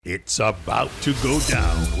It's about to go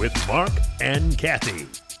down with Mark and Kathy,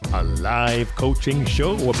 a live coaching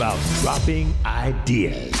show about dropping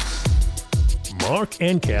ideas. Mark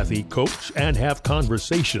and Kathy coach and have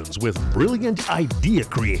conversations with brilliant idea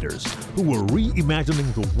creators who are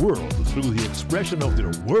reimagining the world through the expression of their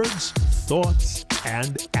words, thoughts,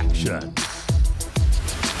 and action.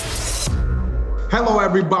 Hello,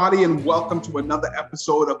 everybody, and welcome to another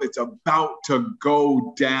episode of It's About to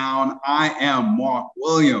Go Down. I am Mark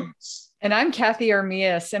Williams. And I'm Kathy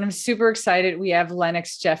Armias, and I'm super excited. We have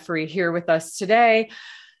Lennox Jeffrey here with us today.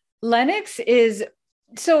 Lennox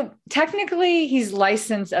so technically he's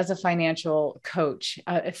licensed as a financial coach,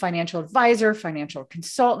 a financial advisor, financial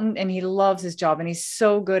consultant, and he loves his job and he's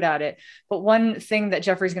so good at it. But one thing that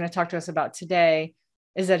Jeffrey's going to talk to us about today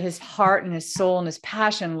is that his heart and his soul and his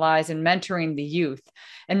passion lies in mentoring the youth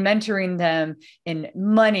and mentoring them in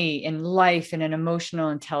money, in life, and in emotional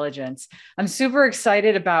intelligence. I'm super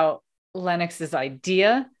excited about Lennox's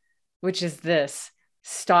idea, which is this: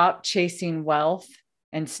 stop chasing wealth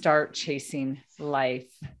and start chasing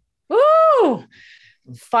life. Woo!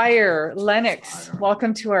 Fire. Lennox,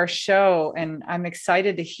 welcome to our show. And I'm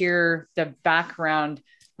excited to hear the background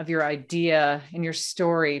of your idea and your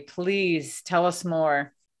story. Please tell us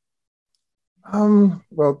more.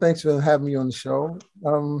 Well, thanks for having me on the show.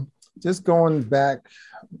 Just going back,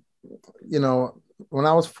 when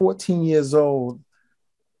I was 14 years old,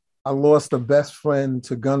 I lost a best friend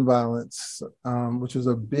to gun violence, which was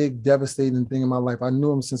a big, devastating thing in my life. I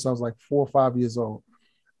knew him since I was like 4 or 5 years old.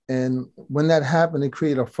 And when that happened, it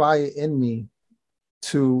created a fire in me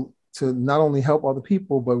to not only help other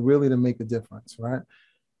people, but really to make a difference, right?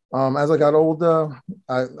 As I got older,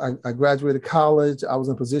 I graduated college. I was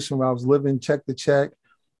in a position where I was living check to check.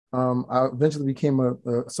 I eventually became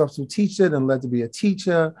a substitute teacher, then led to be a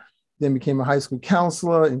teacher, then became a high school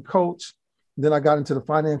counselor and coach. Then I got into the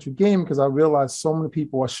financial game because I realized so many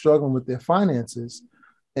people are struggling with their finances.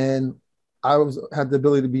 And I had the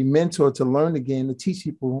ability to be mentored to learn the game, to teach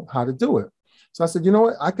people how to do it. So I said, you know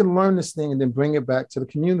what, I can learn this thing and then bring it back to the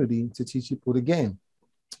community to teach people the game.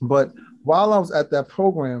 But while I was at that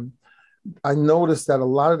program, I noticed that a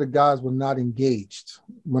lot of the guys were not engaged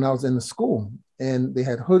when I was in the school, and they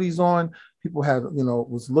had hoodies on. People had,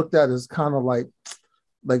 was looked at as kind of like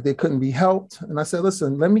they couldn't be helped. And I said,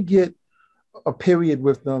 listen, let me get a period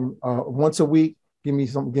with them once a week. Give me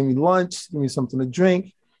lunch, give me something to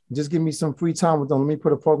drink, just give me some free time with them. Let me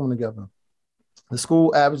put a program together. The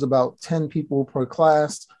school averaged about 10 people per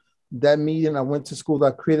class. That meeting, I went to school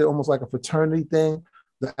that created almost like a fraternity thing.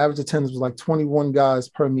 The average attendance was like 21 guys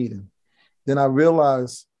per meeting. Then I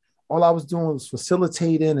realized all I was doing was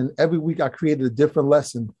facilitating, and every week I created a different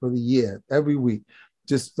lesson for the year, every week.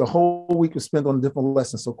 Just the whole week was spent on a different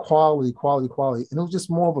lesson. So quality. And it was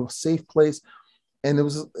just more of a safe place. And it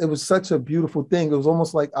was such a beautiful thing. It was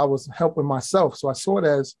almost like I was helping myself. So I saw it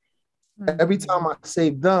as every time I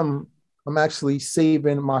saved them, I'm actually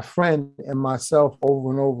saving my friend and myself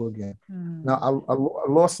over and over again. Now, I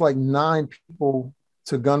lost like 9 people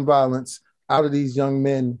to gun violence out of these young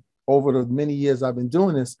men over the many years I've been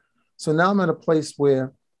doing this. So now I'm at a place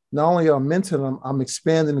where not only am I mentoring them, I'm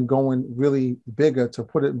expanding and going really bigger to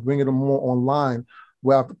bring it more online,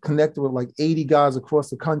 where I've connected with like 80 guys across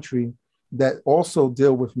the country that also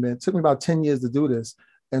deal with men. It took me about 10 years to do this.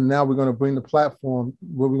 And now we're going to bring the platform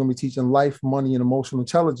where we're going to be teaching life, money, and emotional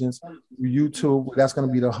intelligence through YouTube. That's going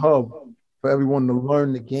to be the hub for everyone to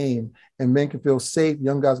learn the game, and men can feel safe.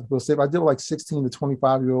 Young guys can feel safe. I deal with like 16 to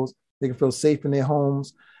 25-year-olds. They can feel safe in their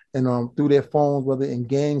homes and through their phones, whether in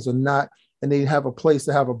gangs or not. And they have a place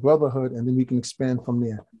to have a brotherhood, and then we can expand from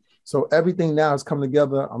there. So everything now has come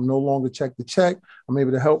together. I'm no longer check to check. I'm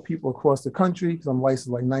able to help people across the country because I'm licensed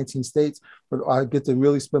like 19 states, but I get to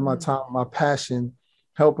really spend my time, my passion,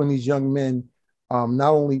 helping these young men,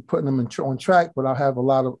 not only putting them on track, but I have a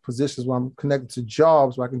lot of positions where I'm connected to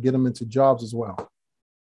jobs where I can get them into jobs as well.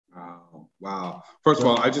 Wow. First of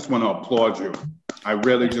all, I just want to applaud you. I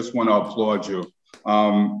really just want to applaud you.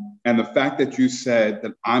 And the fact that you said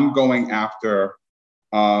that I'm going after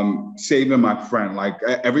saving my friend, like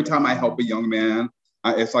every time I help a young man,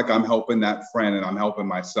 it's like I'm helping that friend and I'm helping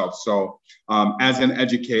myself. So as an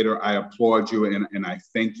educator, I applaud you and I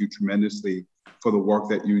thank you tremendously for the work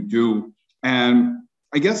that you do. And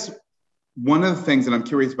I guess one of the things that I'm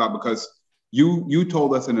curious about, because you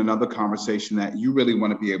told us in another conversation that you really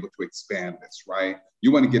want to be able to expand this, right?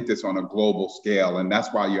 You want to get this on a global scale. And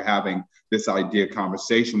that's why you're having this idea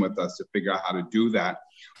conversation with us to figure out how to do that.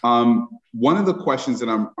 One of the questions that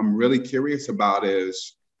I'm really curious about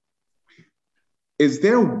is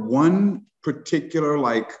there one particular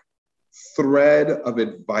like thread of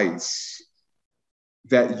advice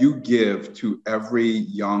that you give to every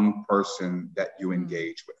young person that you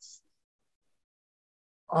engage with?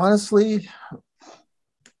 Honestly,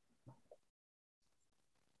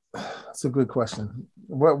 that's a good question.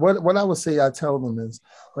 What I would say I tell them is,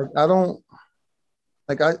 like, I don't,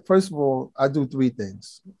 like, first of all, I do three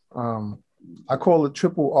things. I call it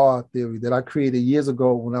triple R theory that I created years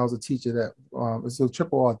ago when I was a teacher. That it's a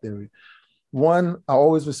triple R theory. One, I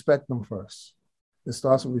always respect them first. It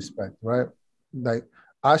starts with respect, right? Like,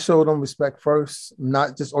 I show them respect first,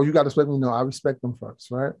 not just, oh, you got to respect me. No, I respect them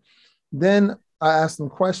first, right? Then I ask them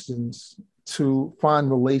questions to find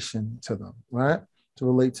relation to them, right? To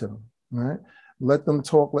relate to them, right? Let them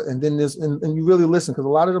talk, and then and you really listen, because a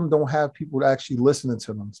lot of them don't have people actually listening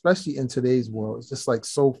to them, especially in today's world. It's just like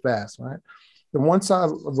so fast, right? Then once I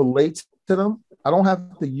relate to them, I don't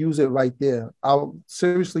have to use it right there. I'll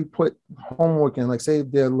seriously put homework in, like say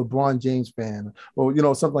if they're a LeBron James fan or, you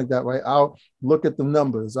know, something like that, right? I'll look at the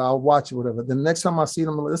numbers, I'll watch it, whatever. The next time I see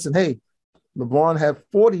them, listen, hey, LeBron had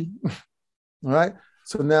 40, right?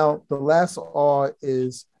 So now the last R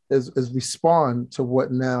is respond to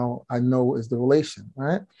what now I know is the relation,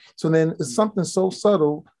 right? So then it's something so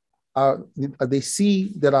subtle. They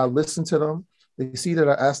see that I listen to them. They see that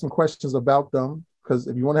I ask them questions about them, because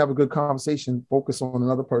if you want to have a good conversation, focus on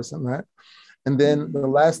another person, right? And then the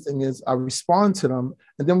last thing is I respond to them,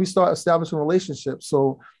 and then we start establishing relationships.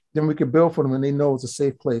 So then we can build for them, and they know it's a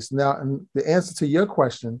safe place. Now, and the answer to your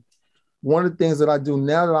question, one of the things that I do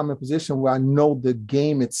now that I'm in a position where I know the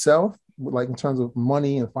game itself, like in terms of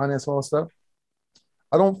money and finance, all that stuff,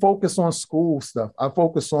 I don't focus on school stuff. I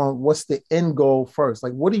focus on what's the end goal first.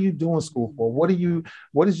 Like, what are you doing school for? What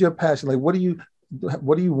is your passion? Like, what do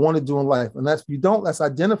you want to do in life? And let's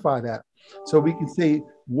identify that. So we can say,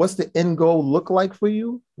 what's the end goal look like for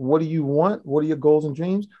you? What do you want? What are your goals and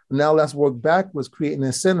dreams? And now let's work backwards, create an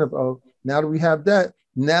incentive of, now that we have that,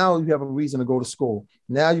 now you have a reason to go to school.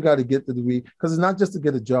 Now you got to get the degree, because it's not just to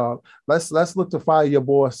get a job. Let's look to fire your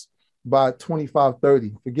boss by 25,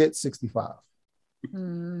 30, forget 65.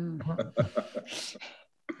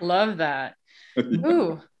 Love that.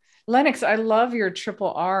 Ooh, Lennox, I love your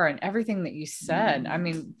triple R and everything that you said. I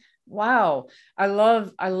mean, wow. I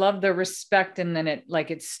love the respect. And then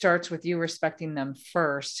it starts with you respecting them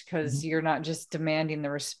first, because you're not just demanding the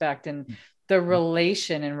respect, and the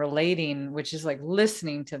relation and relating, which is like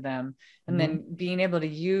listening to them, and then being able to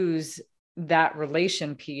use that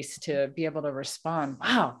relation piece to be able to respond.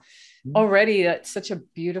 Wow. Already that's such a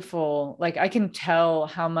beautiful, like, I can tell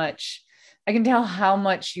how much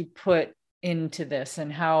you put into this,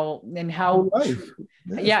 and how life.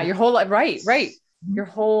 Yeah, your whole life. Right. Your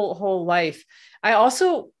whole life. I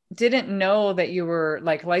also didn't know that you were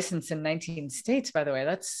like licensed in 19 states, by the way.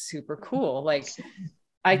 That's super cool. Like,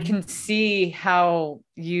 I can see how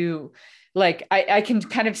you, like, I can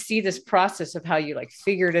kind of see this process of how you like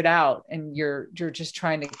figured it out, and you're just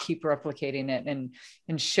trying to keep replicating it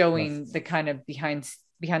and showing the kind of behind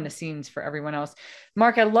the scenes for everyone else.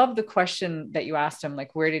 Mark, I love the question that you asked him,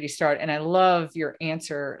 like, where did he start? And I love your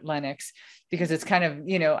answer, Lennox, because it's kind of,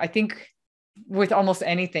 you know, I think with almost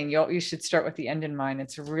anything, you should start with the end in mind.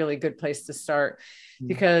 It's a really good place to start,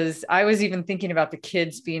 because I was even thinking about the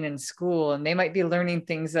kids being in school, and they might be learning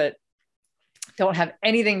things that don't have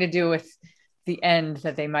anything to do with the end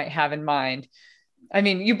that they might have in mind. I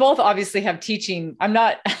mean, you both obviously have teaching. I'm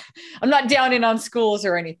not downing on schools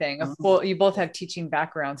or anything. Well, you both have teaching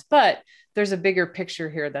backgrounds, but there's a bigger picture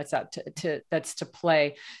here that's to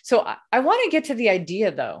play. So I want to get to the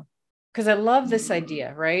idea though, because I love this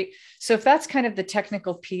idea, right? So if that's kind of the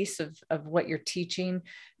technical piece of what you're teaching,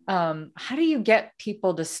 how do you get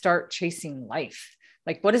people to start chasing life?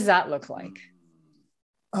 Like, what does that look like?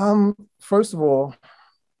 First of all,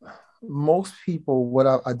 most people, what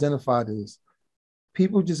I've identified is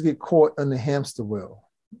people just get caught in the hamster wheel.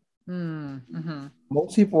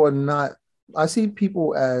 Most people are not. I see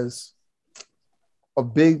people as a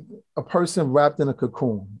person wrapped in a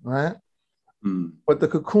cocoon, right? But the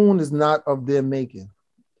cocoon is not of their making.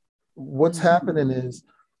 What's happening is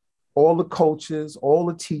all the coaches, all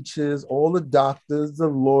the teachers, all the doctors, the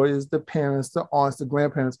lawyers, the parents, the aunts, the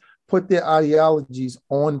grandparents put their ideologies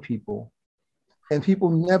on people. And people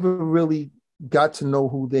never really got to know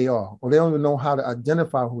who they are, or they don't even know how to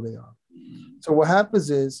identify who they are. So what happens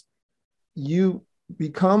is you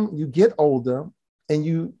get older,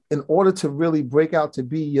 and in order to really break out to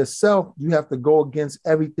be yourself, you have to go against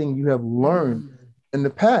everything you have learned in the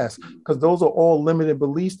past, because those are all limited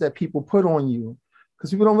beliefs that people put on you.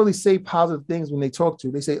 Because people don't really say positive things when they talk to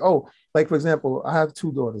you. They say, oh, like, for example, I have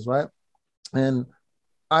 2 daughters, right? And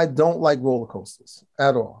I don't like roller coasters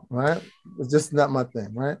at all, right? It's just not my thing,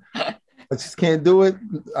 right? I just can't do it.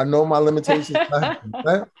 I know my limitations, right?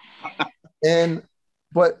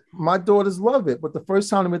 But my daughters love it. But the first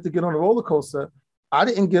time they went to get on the roller coaster, I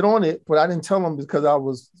didn't get on it, but I didn't tell them because I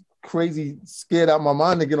was crazy scared out of my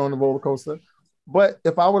mind to get on the roller coaster. But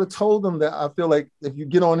if I would have told them that I feel like if you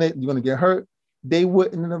get on it, you're going to get hurt, they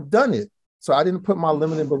wouldn't have done it. So I didn't put my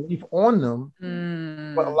limiting belief on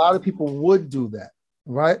them. But a lot of people would do that,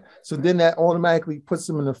 right? So then that automatically puts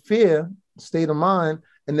them in a fear state of mind,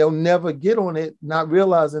 and they'll never get on it, not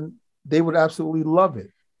realizing they would absolutely love it.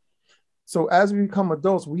 So as we become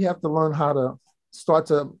adults, we have to learn how to start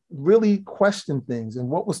to really question things and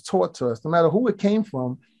what was taught to us, no matter who it came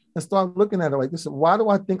from, and start looking at it like this. Why do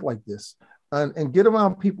I think like this? And get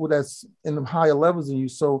around people that's in the higher levels than you.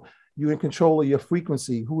 So you're in control of your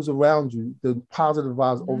frequency, who's around you, the positive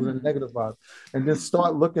vibes over the negative vibes. And then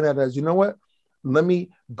start looking at it as, you know what? Let me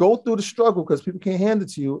go through the struggle because people can't hand it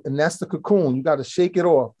to you. And that's the cocoon. You got to shake it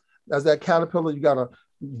off. As that caterpillar, you got to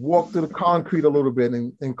walk through the concrete a little bit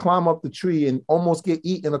and climb up the tree and almost get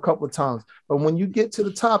eaten a couple of times. But when you get to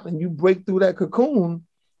the top and you break through that cocoon,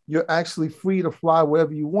 you're actually free to fly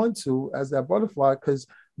wherever you want to as that butterfly, because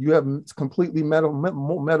you have completely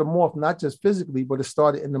metamorphed, not just physically, but it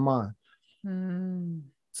started in the mind.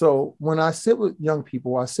 So when I sit with young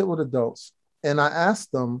people, I sit with adults, and I ask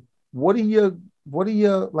them, what are your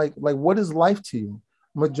like what is life to you?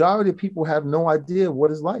 Majority of people have no idea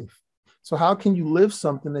what is life. So how can you live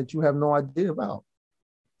something that you have no idea about?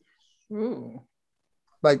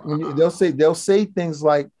 Like when they'll say things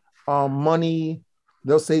like money,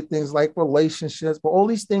 they'll say things like relationships, but all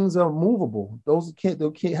these things are movable. Those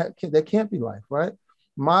that can't be life, right?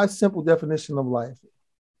 My simple definition of life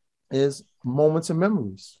is moments and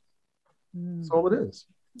memories. That's all it is.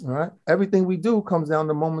 All right. Everything we do comes down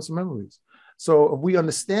to moments and memories. So if we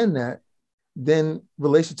understand that, then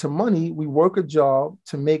relation to money, we work a job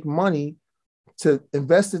to make money, to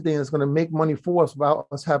invest in things that's going to make money for us without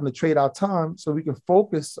us having to trade our time, so we can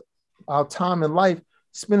focus our time in life,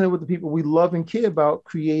 spending it with the people we love and care about,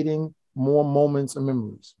 creating more moments and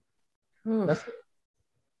memories. That's it.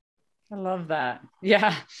 I love that.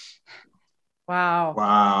 Yeah.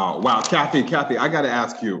 Wow. Kathy, I got to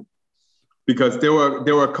ask you, because there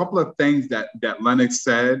were a couple of things that Lennox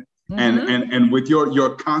said, and with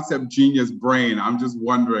your concept genius brain, I'm just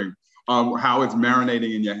wondering how it's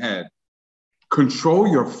marinating in your head. Control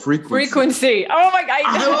your frequency. Oh my God.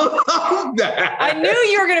 I love that. I knew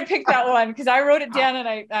you were going to pick that one because I wrote it down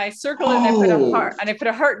and I circled it and I put a heart and I put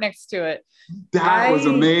a heart next to it. That was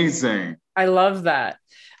amazing. I love that.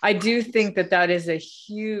 I do think that is a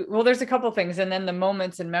huge, well, there's a couple of things. And then the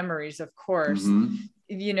moments and memories, of course,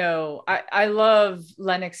 you know, I love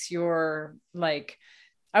Lennox, your like,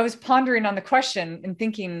 I was pondering on the question and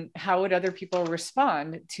thinking, how would other people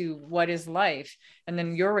respond to what is life? And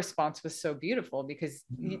then your response was so beautiful, because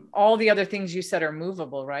all the other things you said are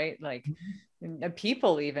movable, right? Like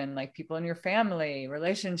people, even like people in your family,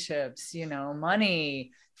 relationships, you know,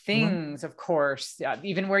 money, things, of course,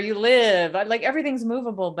 even where you live, like everything's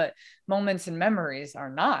movable, but moments and memories are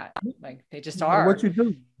not. Like they just are. What you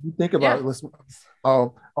do, you think about it. Listen, I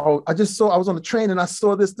was on the train and I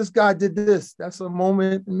saw this guy did this. That's a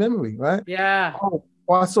moment in memory, right? Yeah. Oh,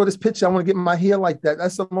 I saw this picture. I want to get my hair like that.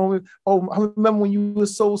 That's a moment. Oh, I remember when you were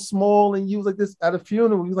so small and you was like this at a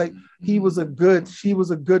funeral. You like, she was a good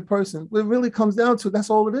person. It really comes down to, that's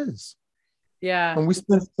all it is. Yeah. And we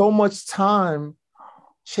spend so much time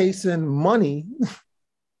chasing money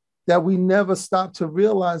that we never stop to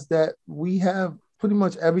realize that we have pretty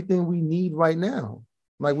much everything we need right now.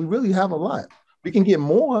 Like we really have a lot. We can get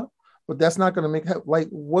more, but that's not going to make, like,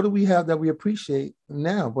 what do we have that we appreciate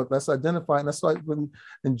now? But let's identify and let's start really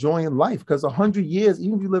enjoying life, because 100 years,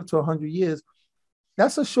 even if you live to 100 years,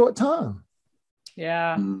 that's a short time.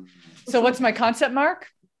 Yeah. So what's my concept, Mark?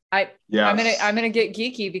 I'm gonna get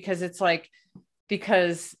geeky, because it's like,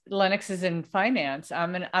 because Lennox is in finance,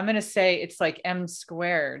 I'm gonna say it's like M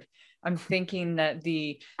squared. I'm thinking that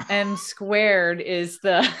the M squared is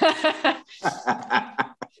the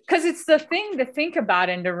because it's the thing to think about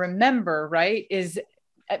and to remember, right? Is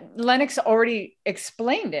Lennox already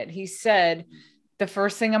explained it. He said, the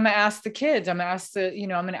first thing I'm going to ask the kids, I'm going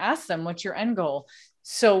to ask them, what's your end goal?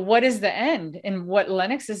 So what is the end? And what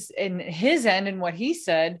Lennox is in his end, and what he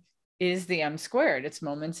said is the M squared. It's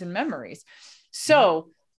moments and memories. So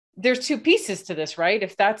there's two pieces to this, right?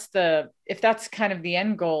 If that's kind of the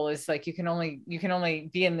end goal, is like, you can only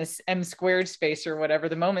be in this M squared space or whatever,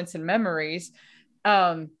 the moments and memories.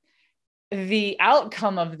 The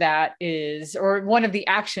outcome of that is, or one of the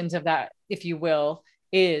actions of that, if you will,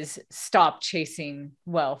 is stop chasing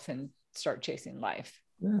wealth and start chasing life.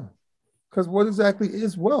 Yeah. Because what exactly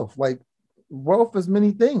is wealth? Like, wealth is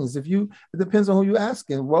many things. It depends on who you're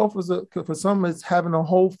asking. Wealth for some, it's having a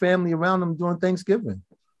whole family around them doing Thanksgiving.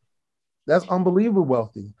 That's unbelievable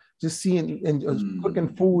wealthy. Just seeing and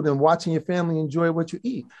cooking food and watching your family enjoy what you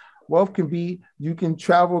eat. Wealth can be, you can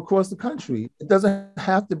travel across the country. It doesn't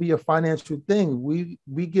have to be a financial thing.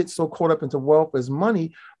 We get so caught up into wealth as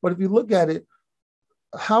money, but if you look at it,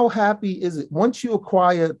 how happy is it once you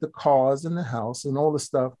acquire the cars and the house and all the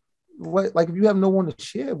stuff? Like if you have no one to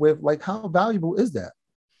share with, like how valuable is that?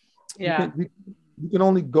 Yeah. You can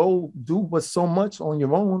only go do but so much on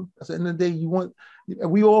your own. At the end of the day,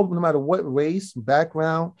 we all, no matter what race,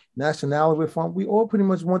 background, nationality we're from, we all pretty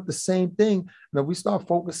much want the same thing. And if we start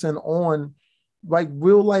focusing on like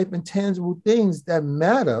real life and tangible things that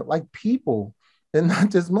matter, like people and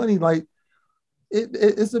not just money, like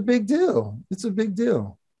it's a big deal. It's a big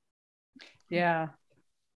deal. Yeah.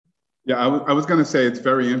 Yeah, I was going to say it's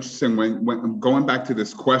very interesting when going back to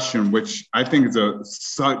this question, which I think is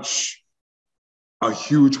such a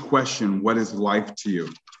huge question. What is life to you?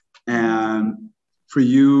 And for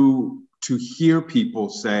you to hear people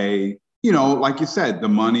say, like you said, the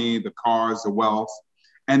money, the cars, the wealth,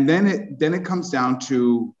 and then it comes down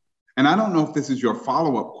to, and I don't know if this is your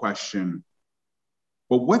follow-up question,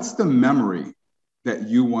 but what's the memory that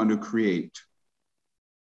you want to create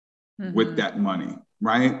with that money,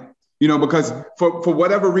 right? Because for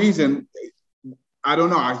whatever reason, I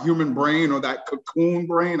don't know, our human brain or that cocoon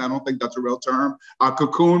brain, I don't think that's a real term, our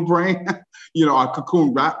cocoon brain, our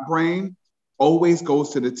cocoon rat brain always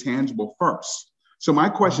goes to the tangible first. So my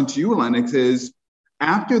question to you, Lennox, is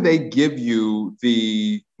after they give you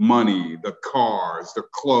the money, the cars, the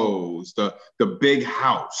clothes, the big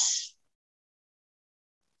house,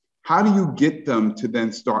 how do you get them to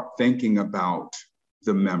then start thinking about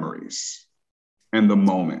the memories and the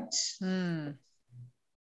moments?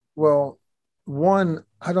 Well, one,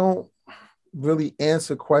 I don't really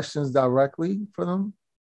answer questions directly for them.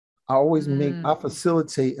 I always I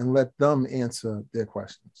facilitate and let them answer their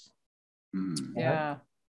questions. Yeah. Right?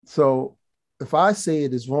 So if I say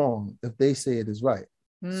it is wrong, if they say it is right.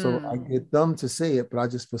 So I get them to say it, but I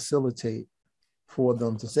just facilitate for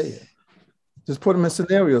them to say it. Just put them in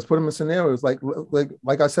scenarios,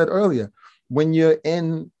 like I said earlier, when you're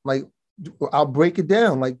in, like, I'll break it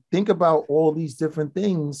down. Like, think about all these different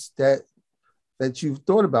things that you've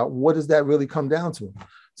thought about. What does that really come down to?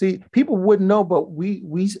 See, people wouldn't know, but we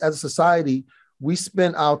as a society, we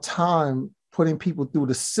spend our time putting people through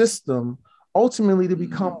the system ultimately to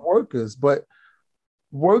become workers. But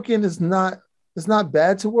working is not, it's not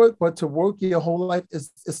bad to work, but to work your whole life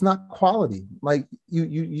it's not quality. Like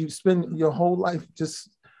you spend your whole life just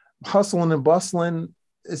hustling and bustling.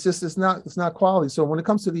 It's not quality. So when it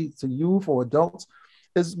comes to youth or adults,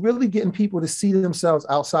 it's really getting people to see themselves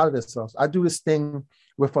outside of themselves. I do this thing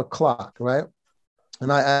with a clock, right?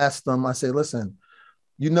 And I ask them, I say, listen,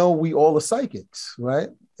 we all are psychics, right?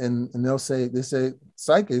 And they say,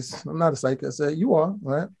 psychics? I'm not a psychic. I say, you are,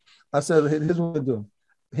 right? I said, here's what we do.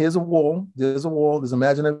 Here's a wall. There's an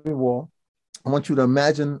imaginary wall. I want you to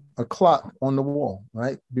imagine a clock on the wall,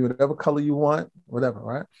 right? Be whatever color you want, whatever,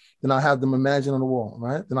 right? Then I have them imagine on the wall,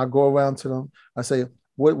 right? Then I go around to them. I say,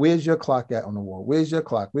 where's your clock at on the wall? Where's your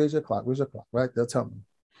clock? Where's your clock? Where's your clock? Right? They'll tell me.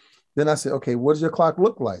 Then I say, okay, what does your clock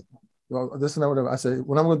look like? Well, this and that, whatever. I say,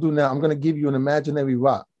 what I'm going to do now, I'm going to give you an imaginary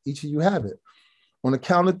rock. Each of you have it. On the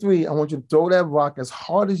count of 3, I want you to throw that rock as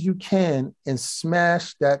hard as you can and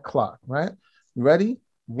smash that clock, right? You ready?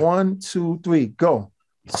 1, 2, 3, go.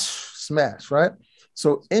 Smash, right?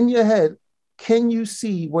 So in your head, can you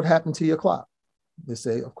see what happened to your clock? They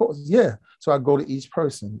say, of course, yeah. So I go to each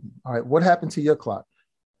person. All right, what happened to your clock?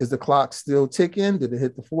 Is the clock still ticking? Did it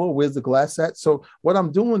hit the floor? Where's the glass at? So what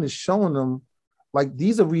I'm doing is showing them, like,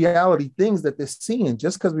 these are reality things that they're seeing.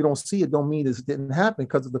 Just because we don't see it don't mean this didn't happen,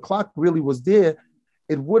 because if the clock really was there,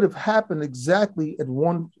 it would have happened exactly at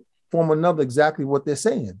one form or another, exactly what they're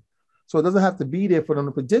saying. So it doesn't have to be there for them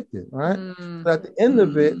to predict it, right? But at the end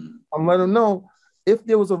of it, I'm letting them know, if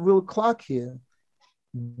there was a real clock here,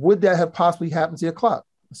 would that have possibly happened to your clock?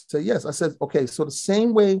 I said, yes. I said, okay, so the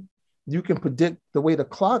same way you can predict the way the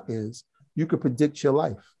clock is, you could predict your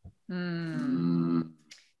life. I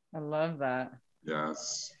love that.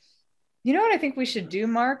 Yes. You know what I think we should do,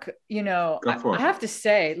 Mark? I have to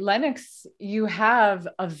say, Lennox, you have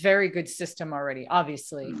a very good system already.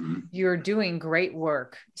 Obviously, you're doing great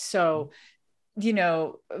work. So,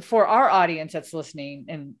 for our audience that's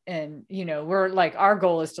listening, and we're like, our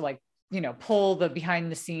goal is to, like, pull the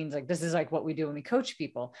behind the scenes, like this is like what we do when we coach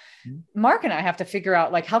people. Mm-hmm. Mark and I have to figure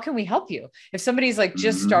out like, how can we help you? If somebody's like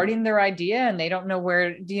just starting their idea and they don't know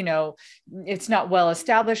where, it's not well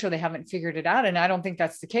established or they haven't figured it out. And I don't think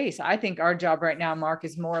that's the case. I think our job right now, Mark,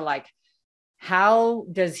 is more like, how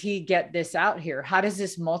does he get this out here? How does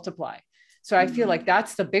this multiply? So I feel like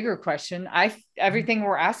that's the bigger question. Everything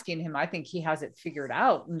we're asking him, I think he has it figured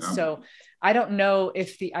out. And so I don't know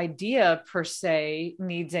if the idea per se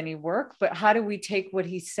needs any work, but how do we take what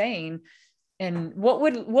he's saying and what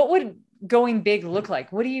would going big look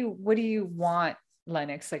like? What do you want,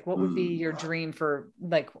 Lennox? Like, what would be your dream for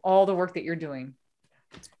like all the work that you're doing?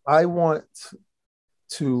 I want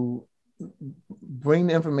to bring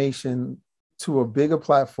the information to a bigger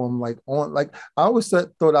platform, I always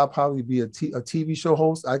thought I'd probably be a TV show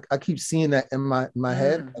host. I keep seeing that in my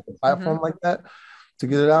head, like a platform like that to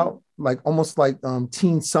get it out, like almost like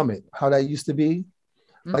Teen Summit, how that used to be.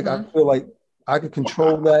 Like I feel like I could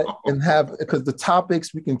control that and have, because the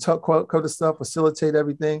topics we can cover stuff, facilitate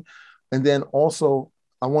everything, and then also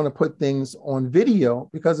I want to put things on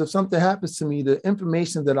video, because if something happens to me, the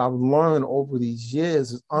information that I've learned over these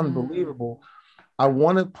years is unbelievable. I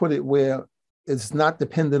want to put it where it's not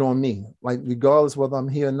dependent on me. Like regardless whether I'm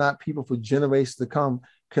here or not, people for generations to come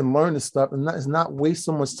can learn this stuff and not waste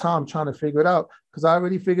so much time trying to figure it out, because I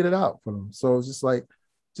already figured it out for them. So it's just like,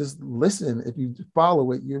 just listen. If you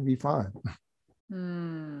follow it, you'll be fine.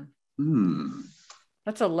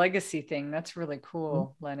 That's a legacy thing. That's really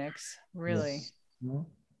cool, Lennox. Really.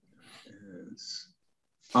 Yes.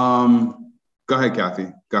 Go ahead,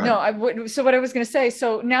 Kathy. Go ahead. No, so what I was going to say,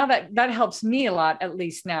 so now that helps me a lot, at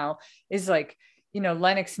least now, is like,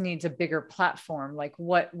 Lennox needs a bigger platform. Like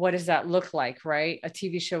what does that look like? Right. A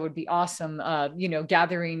TV show would be awesome.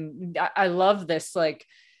 Gathering. I love this. Like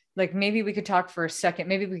maybe we could talk for a second.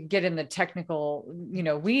 Maybe we could get in the technical,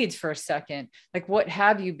 weeds for a second. Like, what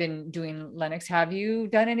have you been doing, Lennox? Have you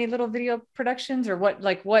done any little video productions, or what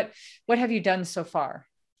have you done so far?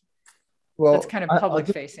 Well, that's kind of public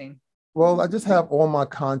facing. Well, I just have all my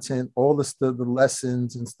content, all the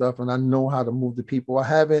lessons and stuff, and I know how to move the people.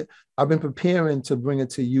 I've been preparing to bring it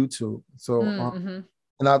to YouTube. So, and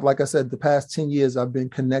like I said, the past 10 years, I've been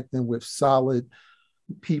connecting with solid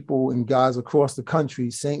people and guys across the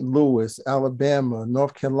country, St. Louis, Alabama,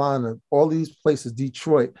 North Carolina, all these places,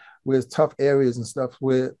 Detroit, where it's tough areas and stuff,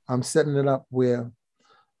 where I'm setting it up where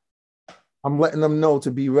I'm letting them know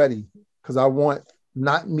to be ready, because I want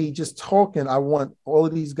not me just talking. I want all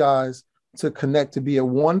of these guys to connect, to be at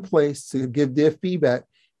one place, to give their feedback,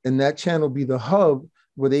 and that channel be the hub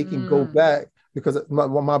where they can go back. Because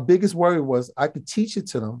my biggest worry was I could teach it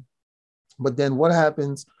to them, but then what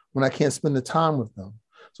happens when I can't spend the time with them?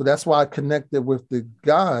 So that's why I connected with the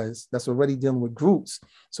guys that's already dealing with groups,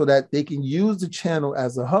 so that they can use the channel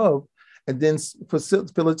as a hub and then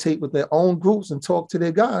facilitate with their own groups and talk to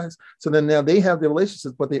their guys. So then now they have their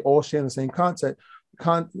relationships, but they all share the same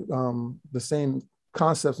the same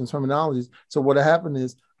concepts and terminologies. So what happened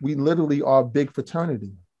is we literally are a big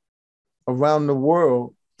fraternity around the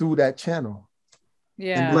world through that channel.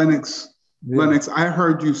 Yeah. And Lennox, I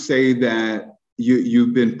heard you say that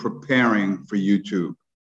you've been preparing for YouTube.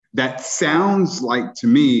 That sounds like to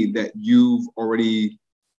me that you've already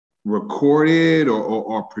recorded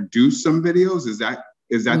or produced some videos. Is that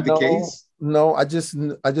the case? No, I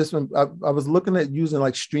was looking at using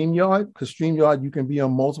like StreamYard, because StreamYard, you can be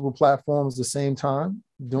on multiple platforms at the same time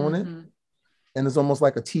doing it. And it's almost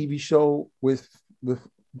like a TV show with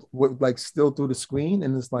like still through the screen.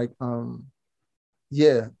 And it's like,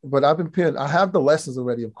 but I have the lessons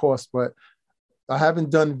already, of course, but I haven't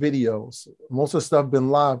done videos. Most of the stuff been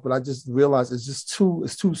live, but I just realized it's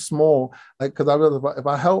too small. Like, because I realized if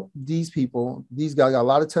I help these people, these guys got a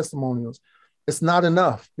lot of testimonials, it's not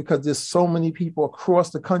enough, because there's so many people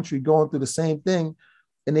across the country going through the same thing,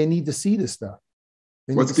 and they need to see this stuff.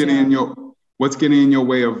 What's getting in your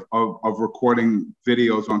way of recording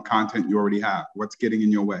videos on content you already have? What's getting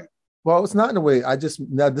in your way? Well, it's not in a way.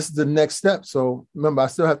 Now this is the next step. So remember, I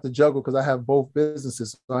still have to juggle, because I have both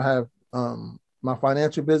businesses. So I have my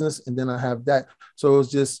financial business, and then I have that. So it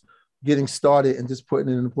was just getting started and just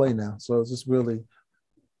putting it into play now. So it's just really.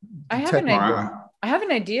 I have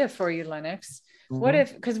an idea for you, Lennox. What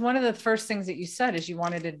if, because one of the first things that you said is you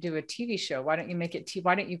wanted to do a TV show. Why don't you make it?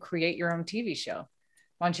 Why don't you create your own TV show?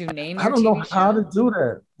 Why don't you name your TV show? I don't know how to do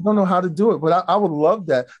that. I don't know how to do it, but I would love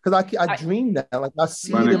that, because I dream that. Like, I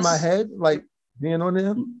see it in my head, like being on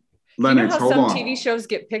there. Lennox, hold on. TV shows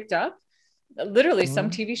get picked up? Literally, some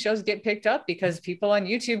TV shows get picked up because people on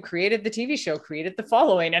YouTube created the TV show, created the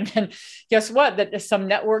following. And then guess what? That some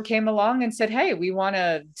network came along and said, hey, we want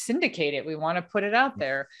to syndicate it. We want to put it out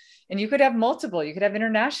there. and you could have multiple, you could have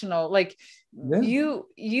international, like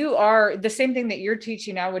you are the same thing that you're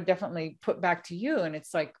teaching. I would definitely put back to you. And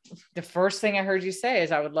it's like, the first thing I heard you say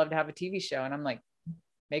is I would love to have a TV show. And I'm like,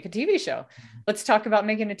 make a TV show. Let's talk about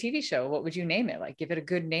making a TV show. What would you name it? Like, give it a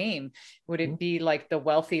good name. Would it be like The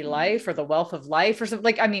Wealthy Life or The Wealth of Life or something?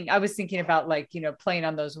 Like, I mean, I was thinking about like, you know, playing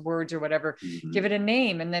on those words or whatever, give it a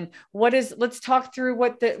name. And then let's talk through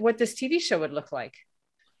what this TV show would look like.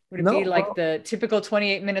 Would it be like the typical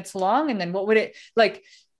 28 minutes long? And then what would it like,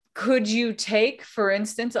 could you take, for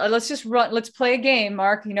instance, let's play a game,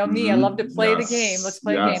 Mark, you know me, I love to play the game. Let's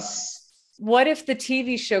play a game. What if the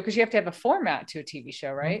TV show, because you have to have a format to a TV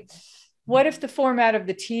show, right? What if the format of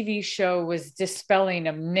the TV show was dispelling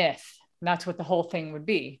a myth? And that's what the whole thing would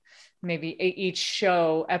be. Maybe each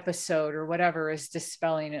show episode or whatever is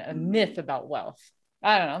dispelling a myth about wealth.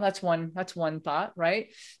 I don't know. That's one thought, right?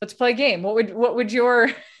 Let's play a game. What would your,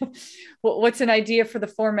 what's an idea for the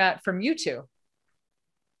format from you two?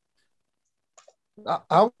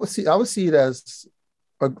 I would see it as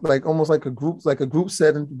like almost like a group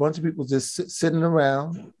setting, a bunch of people just sitting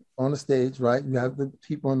around on the stage, right? You have the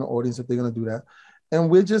people in the audience if they're going to do that, and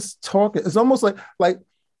we're just talking. It's almost like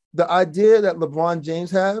the idea that LeBron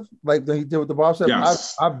James have, like that he did with the barbershop.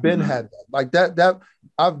 Yes. I've been had that, like that.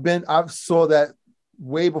 I've saw that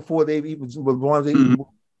way before they even LeBron James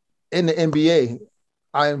in the NBA.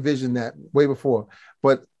 I envisioned that way before,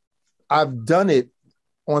 but I've done it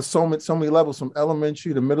on so many levels, from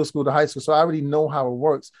elementary to middle school to high school. So I already know how it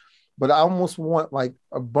works, but I almost want like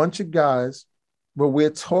a bunch of guys where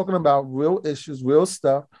we're talking about real issues, real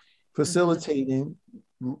stuff, facilitating,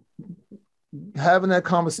 having that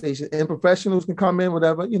conversation, and professionals can come in,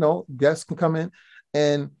 whatever, you know, guests can come in,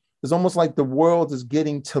 and it's almost like the world is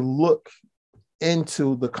getting to look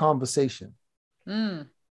into the conversation. You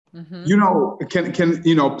know, can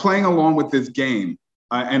you know, playing along with this game,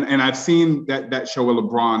 and I've seen that show with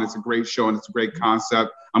LeBron. It's a great show and it's a great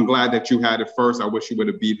concept. I'm glad that you had it first. I wish you would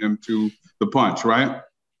have beat him to the punch, right?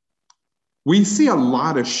 We see a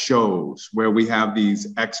lot of shows where we have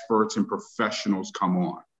these experts and professionals come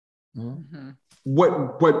on.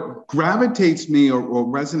 What gravitates me or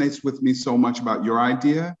resonates with me so much about your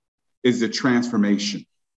idea is the transformation,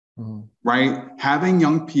 right? Having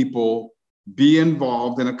young people be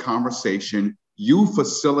involved in a conversation, you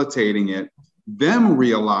facilitating it, them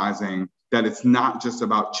realizing that it's not just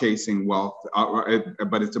about chasing wealth,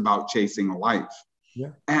 but it's about chasing life.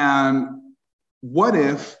 And what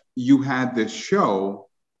if you had this show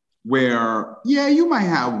where, you might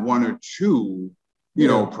have one or two, you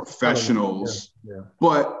know, professionals,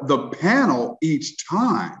 but the panel each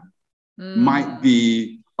time might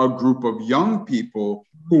be a group of young people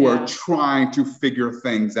who are trying to figure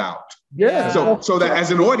things out. So that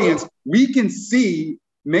as an audience, we can see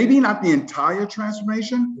maybe not the entire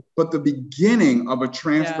transformation, but the beginning of a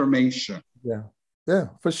transformation.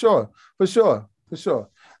 For sure.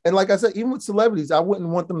 And like I said, even with celebrities, I wouldn't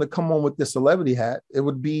want them to come on with their celebrity hat. It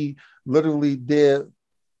would be literally their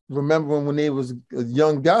remembering when they was a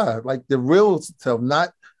young guy, like the real self,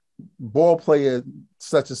 not ball player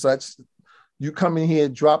such and such. You come in here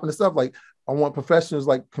dropping the stuff. Like, I want professionals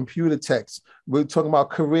like computer techs. We're talking about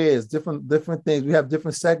careers, different things. We have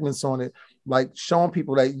different segments on it, like showing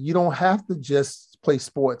people that you don't have to just play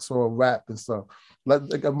sports or rap and stuff. Like,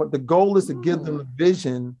 the goal is to give them the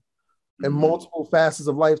vision and multiple facets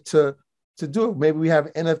of life to do it. Maybe we have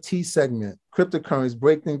an NFT segment, cryptocurrencies,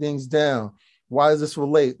 breaking things down. Why does this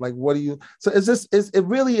relate? Like, what do you? So it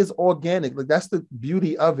really is organic. Like, that's the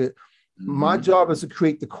beauty of it. My job is to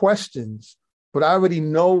create the questions, but I already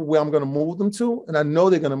know where I'm going to move them to, and I know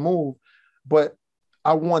they're going to move, but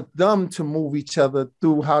I want them to move each other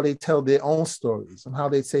through how they tell their own stories and how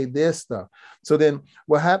they say their stuff. So then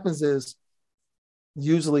what happens is,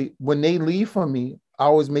 usually when they leave from me, I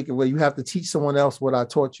always make it where you have to teach someone else what I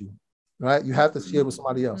taught you, right? You have to share with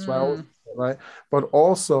somebody else, right? But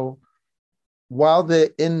also, while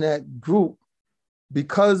they're in that group,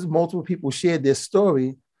 because multiple people shared their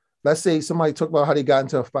story, let's say somebody talked about how they got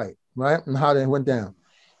into a fight, right? And how they went down.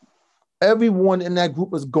 Everyone in that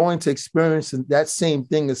group is going to experience that same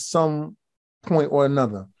thing at some point or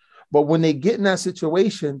another. But when they get in that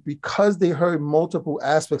situation, because they heard multiple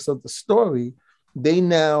aspects of the story, they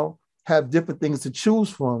now have different things to choose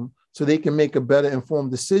from so they can make a better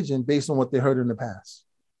informed decision based on what they heard in the past.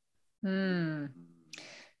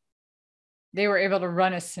 They were able to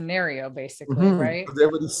run a snenario, basically, right? They've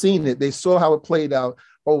already seen it. They saw how it played out.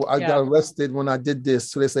 Oh, I got arrested when I did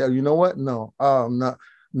this. So they say, oh, you know what? No,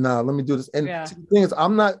 no, let me do this. And the thing is,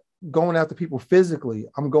 I'm not going after people physically.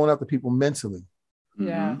 I'm going after people mentally.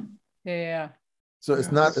 Yeah. So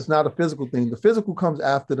it's not a physical thing. The physical comes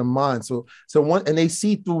after the mind. So and they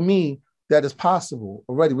see through me that is possible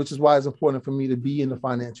already, which is why it's important for me to be in the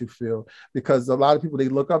financial field, because a lot of people they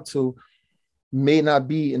look up to may not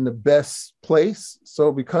be in the best place.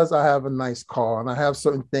 So because I have a nice car and I have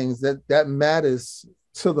certain things that matters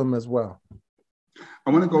to them as well.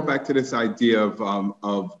 I want to go back to this idea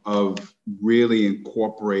of really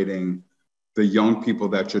incorporating the young people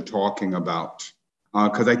that you're talking about,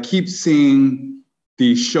 because I keep seeing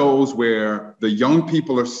these shows where the young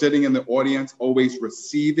people are sitting in the audience, always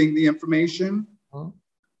receiving the information,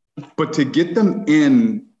 but to get them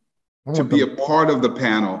in to be a part of the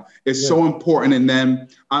panel is so important. And then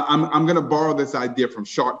I'm going to borrow this idea from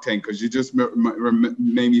Shark Tank, because you just made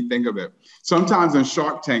me think of it. Sometimes in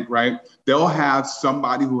Shark Tank, right, they'll have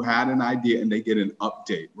somebody who had an idea and they get an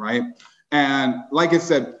update, right? And like I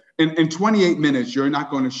said, in 28 minutes, you're not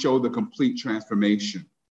going to show the complete transformation.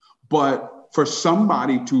 But for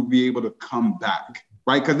somebody to be able to come back,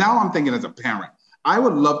 right? Because now I'm thinking as a parent, I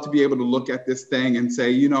would love to be able to look at this thing and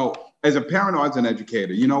say, you know, as a parent or as an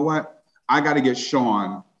educator, you know what? I got to get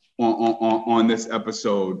Sean on this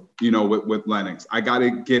episode, you know, with Lennox. I got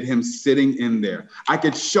to get him sitting in there. I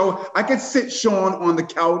could sit Sean on the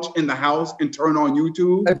couch in the house and turn on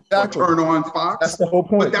YouTube or turn on Fox. That's the whole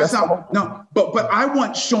point. But I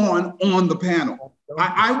want Sean on the panel.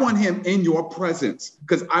 I want him in your presence,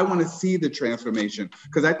 because I want to see the transformation.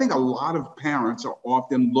 Because I think a lot of parents are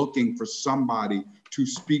often looking for somebody to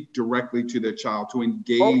speak directly to their child, to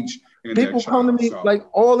engage in their child. People come to me like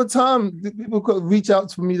all the time. People could reach out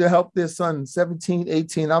to me to help their son, 17,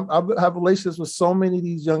 18. I have relationships with so many of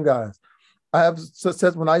these young guys. I have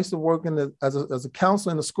success when I used to work as a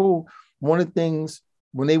counselor in the school. One of the things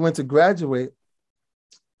when they went to graduate,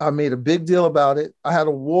 I made a big deal about it. I had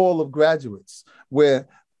a wall of graduates where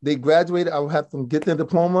they graduated. I would have them get their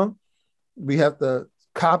diploma. We have to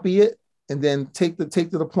copy it and then take the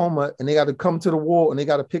diploma, and they got to come to the wall and they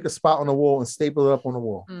got to pick a spot on the wall and staple it up on the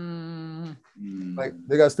wall. Like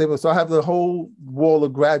they got to staple it. So I have the whole wall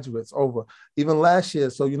of graduates over. Even last year,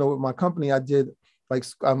 so, you know, with my company, I did, like,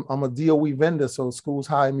 I'm a DOE vendor. So schools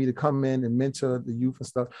hire me to come in and mentor the youth and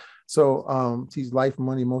stuff. So teach life,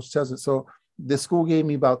 money, emotional intelligence. So the school gave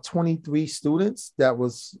me about 23 students that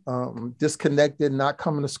was disconnected, not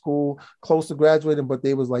coming to school, close to graduating, but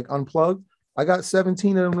they was like unplugged. I got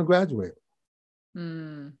 17 of them to graduate.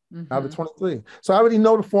 Out of 23. So I already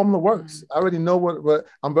know the formula works. I already know what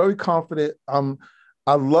I'm very confident.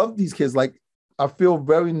 I love these kids. Like, I feel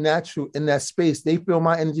very natural in that space. They feel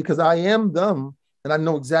my energy because I am them and I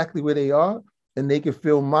know exactly where they are, and they can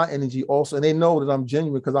feel my energy also. And they know that I'm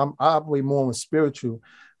genuine because I operate more on spiritual.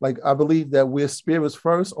 Like, I believe that we're spirits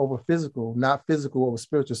first over physical, not physical over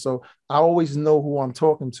spiritual. So I always know who I'm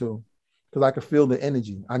talking to because I can feel the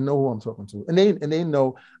energy. I know who I'm talking to. And they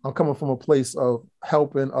know I'm coming from a place of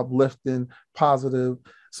helping, uplifting, positive.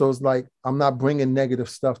 So it's like, I'm not bringing negative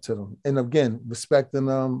stuff to them. And again, respecting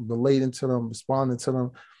them, relating to them, responding to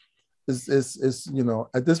them. It's you know,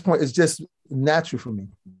 at this point, it's just natural for me.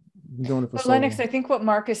 I'm doing it for so Lennox, long. I think what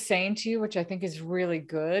Mark is saying to you, which I think is really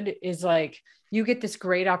good, is like, you get this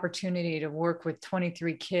great opportunity to work with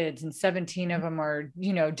 23 kids and 17 of them are,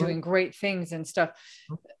 you know, doing great things and stuff.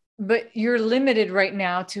 But you're limited right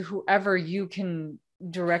now to whoever you can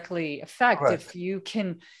directly affect. Right.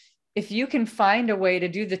 If you can find a way to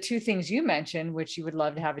do the two things you mentioned, which you would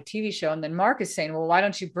love to have a TV show. And then Mark is saying, well, why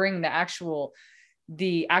don't you bring the actual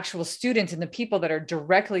students and the people that are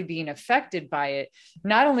directly being affected by it?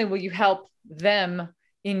 Not only will you help them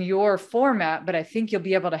in your format, but I think you'll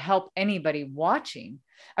be able to help anybody watching.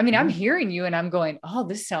 I mean, I'm hearing you and I'm going, oh,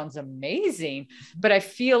 this sounds amazing. But I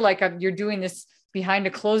feel like you're doing this behind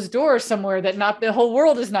a closed door somewhere that not the whole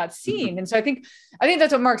world is not seeing. And so I think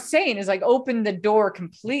that's what Mark's saying is like, open the door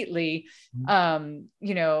completely. You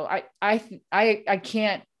know, I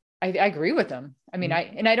can't, I agree with them. I mean,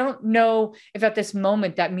 I don't know if at this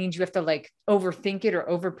moment that means you have to like overthink it or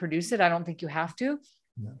overproduce it. I don't think you have to,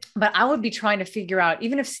 but I would be trying to figure out,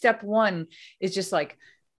 even if step one is just like,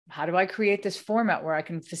 how do I create this format where I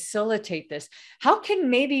can facilitate this? How can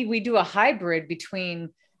maybe we do a hybrid between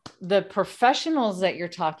the professionals that you're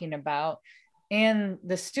talking about and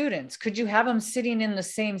the students? Could you have them sitting in the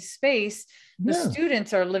same space? The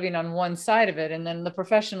students are living on one side of it, and then the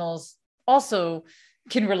professionals also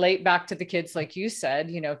can relate back to the kids, like you said,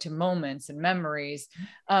 you know, to moments and memories.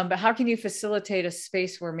 But how can you facilitate a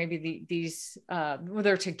space where maybe these where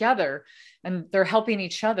they're together and they're helping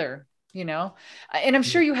each other, you know? And I'm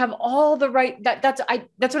sure you have all the right, that's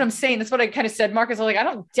what I'm saying. That's what I kind of said, Marcus. I was like, I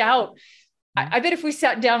don't doubt I bet if we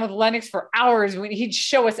sat down with Lennox for hours, he'd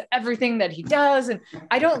show us everything that he does. And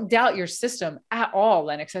I don't doubt your system at all,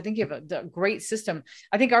 Lennox. I think you have a great system.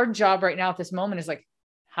 I think our job right now at this moment is like,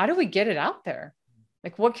 how do we get it out there?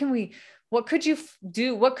 Like, what could you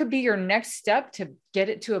do? What could be your next step to get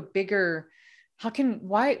it to a bigger,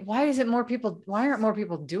 why aren't more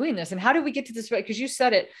people doing this? And how do we get to this way? Because you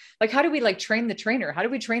said it, like, how do we like train the trainer? How do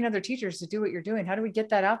we train other teachers to do what you're doing? How do we get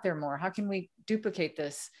that out there more? How can we duplicate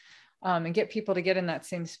this? And get people to get in that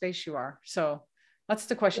same space you are. So that's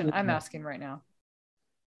the question I'm asking right now.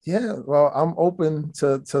 Yeah, well, I'm open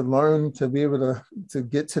to learn, to be able to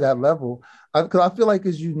get to that level. Because I feel like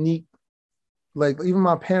it's unique. Like even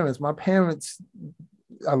my parents,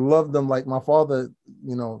 I love them. Like my father,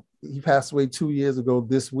 he passed away 2 years ago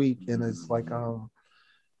this week. And it's like,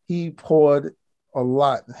 he poured a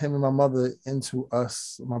lot, him and my mother, into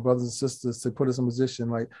us, my brothers and sisters, to put us in position.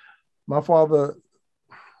 Like my father,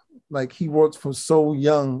 like he worked from so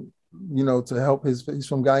young, to help he's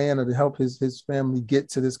from Guyana, to help his family get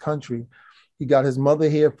to this country. He got his mother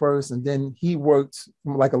here first, and then he worked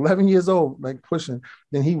from like 11 years old, like pushing.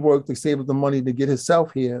 Then he worked to save up the money to get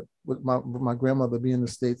himself here with my grandmother being in the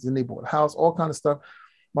States. Then they bought a house, all kind of stuff.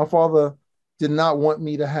 My father did not want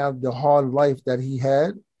me to have the hard life that he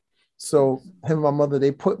had. So him and my mother,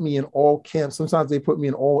 they put me in all camps. Sometimes they put me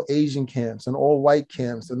in all Asian camps and all white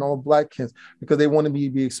camps and all Black camps, because they wanted me to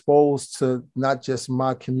be exposed to not just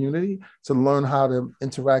my community, to learn how to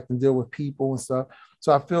interact and deal with people and stuff.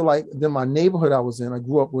 So I feel like then my neighborhood I was in, I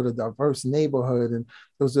grew up with a diverse neighborhood, and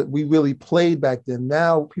we really played back then.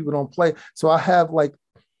 Now people don't play. So I have like,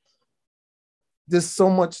 there's so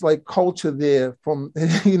much like culture there from,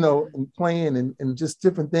 and playing and just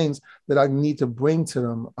different things that I need to bring to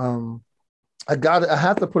them. I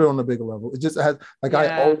have to put it on a bigger level. It just has like,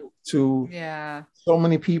 I owe to so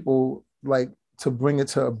many people, like, to bring it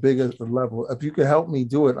to a bigger level. If you could help me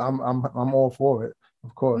do it, I'm all for it.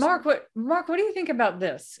 Of course. Mark, what do you think about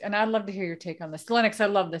this? And I'd love to hear your take on this. Lennox, I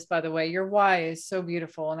love this, by the way. Your why is so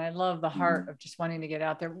beautiful. And I love the heart of just wanting to get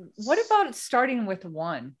out there. What about starting with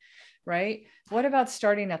one, right? What about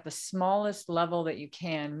starting at the smallest level that you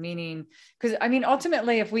can? Meaning, because I mean,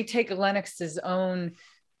 ultimately, if we take Lennox's own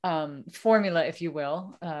formula, if you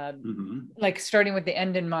will, like starting with the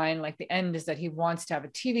end in mind, like the end is that he wants to have a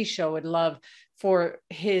TV show, would love for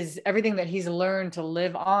everything that he's learned to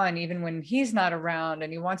live on, even when he's not around,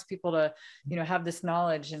 and he wants people to, have this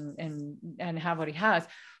knowledge and have what he has.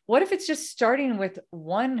 What if it's just starting with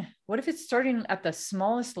one? What if it's starting at the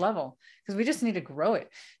smallest level? Because we just need to grow it,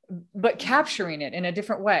 but capturing it in a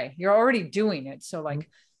different way. You're already doing it. So like,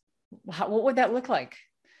 what would that look like?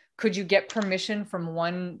 Could you get permission from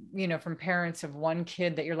from parents of one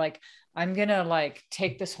kid that you're like, I'm going to like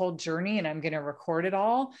take this whole journey and I'm going to record it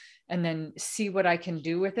all and then see what I can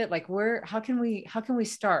do with it? Like how can we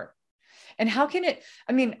start? And how can it,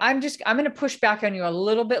 I mean, I'm going to push back on you a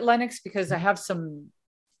little bit, Lennox, because I have some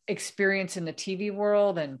experience in the TV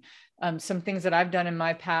world and some things that I've done in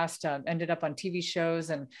my past ended up on TV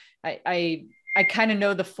shows. And I kind of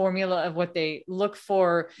know the formula of what they look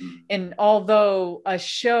for. And although a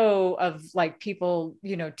show of like people,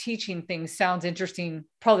 teaching things sounds interesting,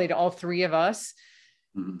 probably to all three of us,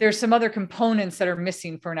 there's some other components that are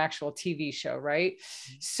missing for an actual TV show, right?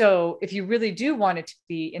 So if you really do want it to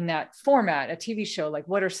be in that format, a TV show, like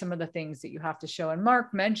what are some of the things that you have to show? And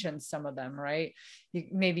Mark mentioned some of them, right?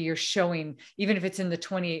 Maybe you're showing, even if it's in the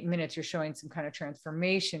 28 minutes, you're showing some kind of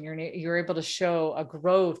transformation. You're able to show a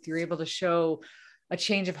growth. You're able to show a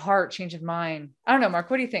change of heart, change of mind. I don't know, Mark,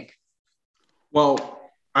 what do you think? Well,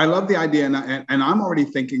 I love the idea. And I'm already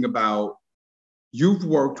thinking about, you've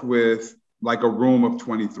worked with like a room of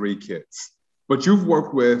 23 kids, but you've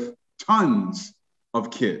worked with tons of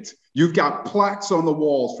kids. You've got plaques on the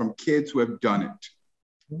walls from kids who have done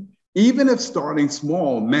it. Even if starting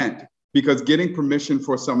small meant, because getting permission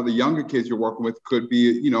for some of the younger kids you're working with could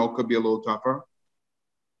be a little tougher.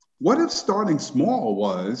 What if starting small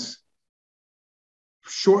was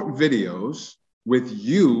short videos with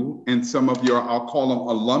you and some of your, I'll call them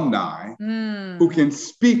alumni, who can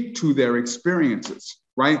speak to their experiences,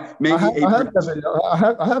 right? Maybe I have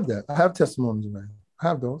that. I have testimonies, man. I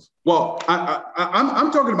have those. Well,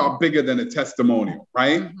 I'm talking about bigger than a testimonial,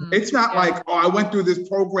 right? It's not like, I went through this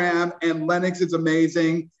program and Lennox is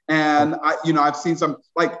amazing. And I've seen some,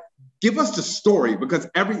 like, give us the story, because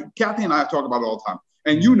Kathy and I talk about it all the time.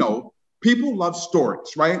 And people love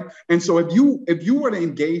stories, right? And so if you were to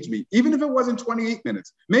engage me, even if it wasn't 28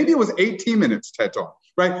 minutes, maybe it was 18 minutes TED Talk,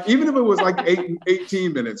 right? Even if it was like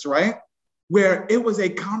 18 minutes, right? Where it was a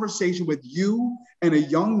conversation with you and a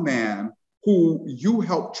young man who you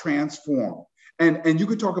helped transform. And you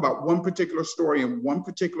could talk about one particular story and one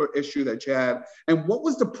particular issue that you had. And what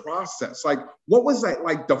was the process? Like, what was that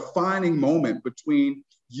like defining moment between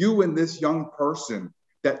you and this young person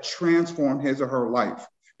that transformed his or her life?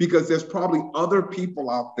 Because there's probably other people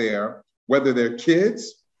out there, whether they're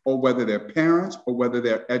kids or whether they're parents or whether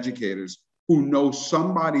they're educators, who know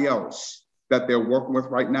somebody else that they're working with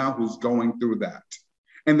right now who's going through that.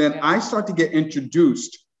 And then I start to get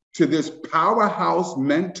introduced to this powerhouse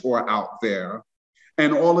mentor out there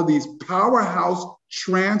and all of these powerhouse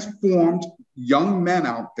transformed young men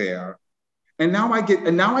out there. And now I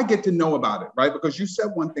get to know about it, right? Because you said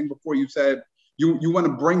one thing before. You said you want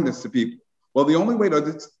to bring this to people. Well, the only way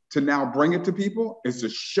to now bring it to people is to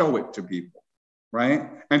show it to people, right?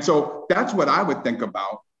 And so that's what I would think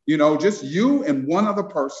about, just you and one other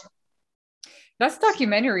person. That's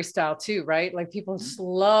documentary style too, right? Like people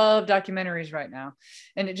love documentaries right now.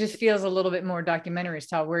 And it just feels a little bit more documentary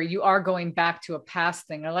style where you are going back to a past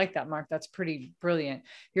thing. I like that, Mark. That's pretty brilliant.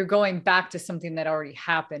 You're going back to something that already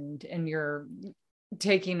happened and you're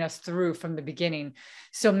taking us through from the beginning.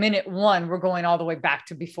 So minute one, we're going all the way back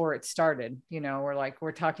to before it started.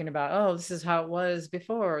 We're talking about, oh, this is how it was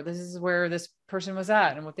before. This is where this person was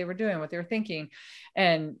at and what they were doing, what they were thinking,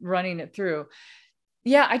 and running it through.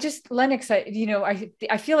 Yeah, Lennox,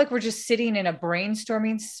 I feel like we're just sitting in a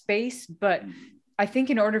brainstorming space, but I think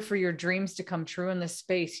in order for your dreams to come true in this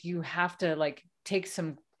space, you have to make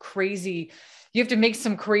some crazy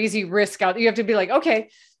risk out. You have to be like, okay,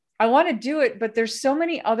 I want to do it, but there's so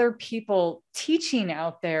many other people teaching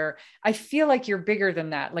out there. I feel like you're bigger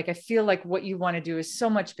than that. Like, I feel like what you want to do is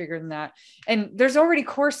so much bigger than that. And there's already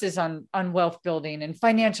courses on wealth building and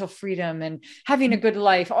financial freedom and having a good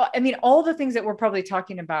life. I mean, all the things that we're probably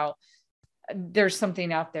talking about, there's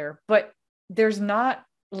something out there, but there's not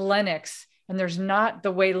Lennox and there's not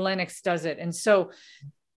the way Lennox does it. And so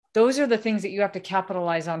those are the things that you have to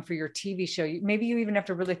capitalize on for your TV show. Maybe you even have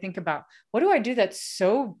to really think about, what do I do that's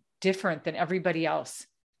so different than everybody else?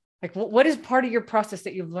 Like, what is part of your process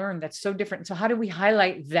that you've learned that's so different? So how do we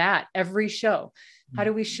highlight that every show? How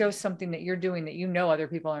do we show something that you're doing that other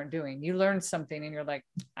people aren't doing? You learn something and you're like,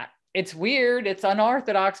 it's weird, it's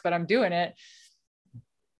unorthodox, but I'm doing it.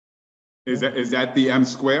 Is that the M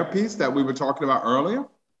square piece that we were talking about earlier?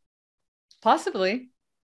 Possibly.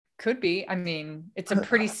 Could be. I mean, it's a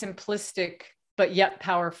pretty simplistic, but yet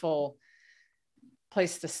powerful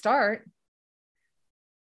place to start.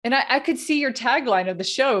 And I could see your tagline of the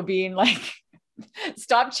show being like,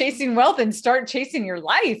 stop chasing wealth and start chasing your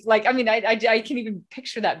life. Like, I mean, I can even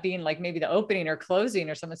picture that being like maybe the opening or closing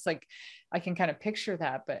or something. It's like, I can kind of picture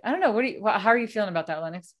that, but I don't know. How are you feeling about that,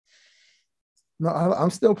 Lennox? No, I'm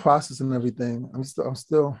still processing everything. I'm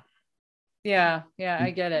still. Yeah, I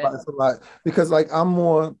get it. It's a lot because I'm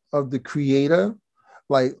more of the creator.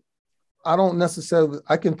 Like, I don't necessarily,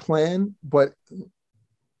 I can plan, but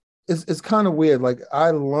it's kind of weird. Like,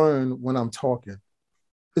 I learn when I'm talking.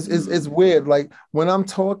 It's weird. Like, when I'm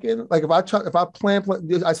talking, like if I plan,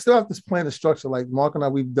 I still have to plan the structure. Like Mark and I,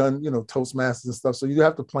 we've done, Toastmasters and stuff. So you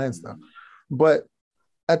have to plan stuff. But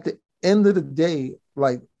at the end of the day,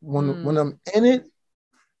 like when I'm in it,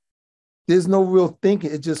 there's no real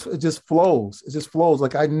thinking. It just flows. It just flows.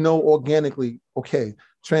 Like, I know organically, okay,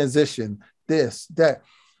 transition, this, that.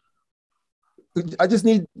 I just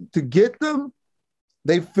need to get them.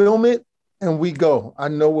 They film it and we go. I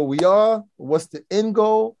know where we are, what's the end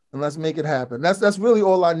goal, and let's make it happen. That's really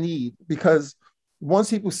all I need, because once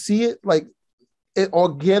people see it, like, it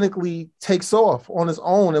organically takes off on its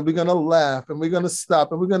own, and we're going to laugh and we're going to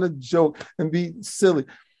stop and we're going to joke and be silly.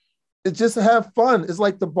 It's just to have fun. It's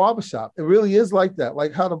like the barbershop. It really is like that.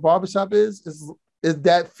 Like how the barbershop is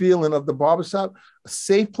that feeling of the barbershop, a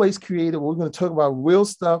safe place created. We're going to talk about real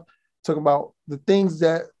stuff, talk about the things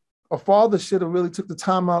that a father should have really took the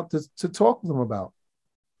time out to talk to them about.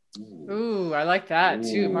 Ooh, I like that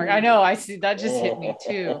too, Mark. I know, I see that just hit me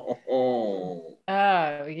too.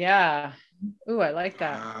 Yeah. Ooh, I like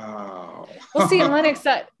that. Wow. Well, see, Lennox,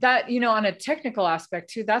 that on a technical aspect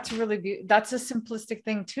too, that's really that's a simplistic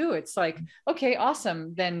thing too. It's like, okay,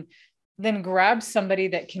 awesome. Then grab somebody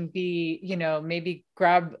that can be, maybe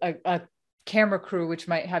grab a camera crew, which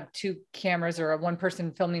might have 2 cameras or one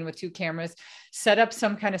person filming with 2 cameras, set up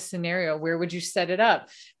some kind of scenario. Where would you set it up?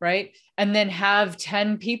 Right. And then have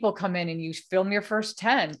 10 people come in and you film your first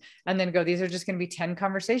 10 and then go, these are just going to be 10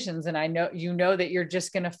 conversations. And I know, that you're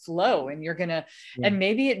just going to flow and you're going to, and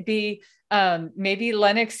maybe it be, maybe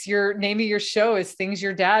Lennox, your name of your show is things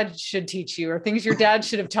your dad should teach you or things your dad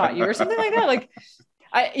should have taught you or something like that. Like,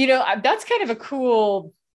 that's kind of a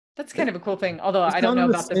cool thing. Although I don't know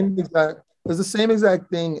about It's the same exact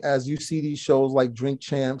thing as you see these shows like Drink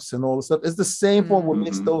Champs and all this stuff. It's the same for what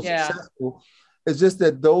makes those successful. It's just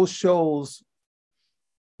that those shows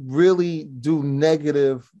really do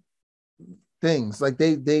negative things. Like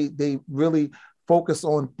they really focus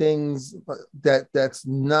on things that's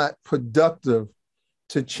not productive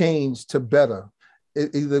to change to better.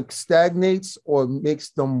 It either stagnates or makes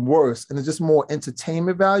them worse, and it's just more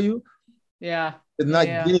entertainment value. Yeah. It's not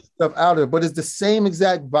getting stuff out of it, but it's the same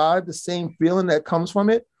exact vibe, the same feeling that comes from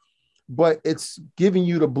it, but it's giving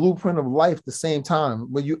you the blueprint of life at the same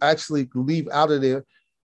time, when you actually leave out of there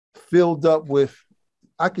filled up with,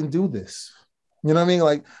 I can do this. You know what I mean?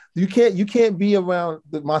 Like you can't be around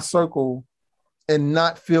my circle and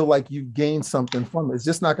not feel like you've gained something from it. It's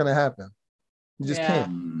just not going to happen. You just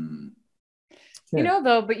can't. You know,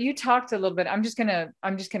 though, but you talked a little bit. I'm just gonna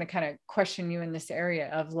kind of question you in this area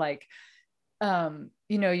of like,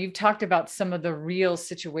 you know, you've talked about some of the real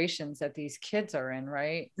situations that these kids are in,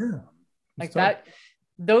 right? Yeah. Like that,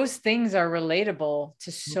 those things are relatable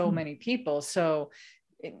to so many people. So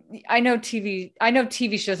I know TV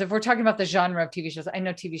shows, if we're talking about the genre of TV shows, I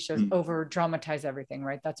know TV shows over dramatize everything,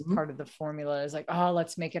 right? That's part of the formula, is like, oh,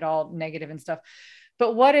 let's make it all negative and stuff.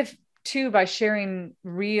 But what if, too, by sharing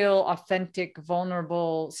real, authentic,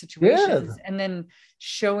 vulnerable situations and then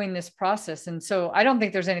showing this process? And so I don't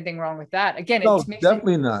think there's anything wrong with that. Again, no,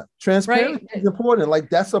 definitely not. Transparency is important. Like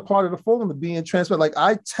that's a part of the formula, being transparent. Like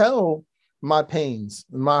I tell my pains,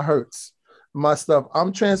 my hurts, my stuff.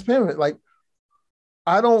 I'm transparent. Like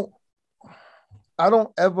I don't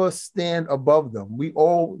ever stand above them. We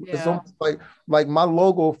all, it's almost like my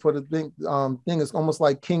logo for the thing is almost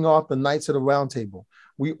like King Arthur, Knights of the Round Table.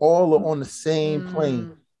 We all are on the same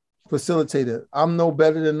plane, facilitated. I'm no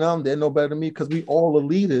better than them. They're no better than me, because we all are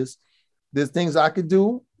leaders. There's things I could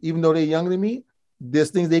do, even though they're younger than me.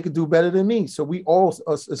 There's things they could do better than me. So we all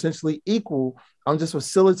are essentially equal. I'm just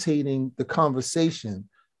facilitating the conversation,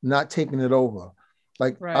 not taking it over.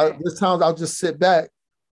 Like there's times I'll just sit back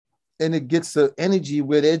and it gets the energy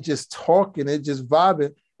where they're just talking, they're just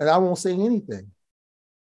vibing, and I won't say anything.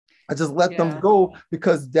 I just let them go,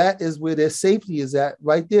 because that is where their safety is at,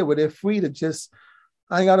 right there, where they're free to just,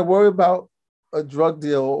 I ain't got to worry about a drug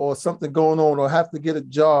deal or something going on or have to get a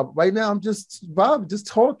job. Right now, I'm just vibing, just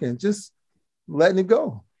talking, just letting it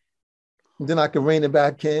go. And then I can rein it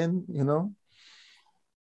back in, you know?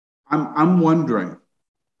 I'm wondering,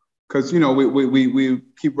 because, you know, we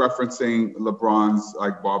keep referencing LeBron's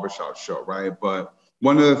like barbershop show, right? But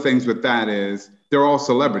one of the things with that is they're all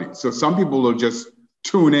celebrities. So some people will just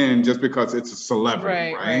tune in just because it's a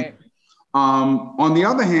celebrity, right? On the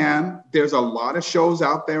other hand, there's a lot of shows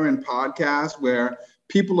out there and podcasts where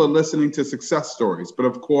people are listening to success stories. But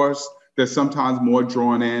of course, there's sometimes more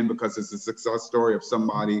drawn in because it's a success story of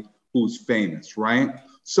somebody who's famous, right?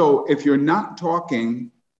 So if you're not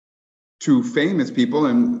talking to famous people,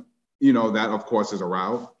 and you know that of course is a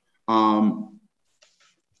route,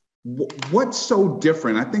 what's so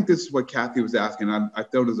different? I think this is what Kathy was asking. I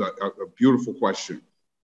thought it was a beautiful question.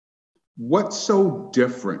 What's so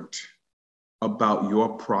different about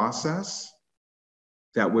your process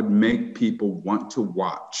that would make people want to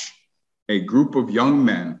watch a group of young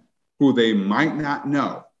men who they might not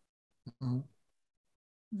know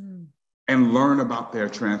and learn about their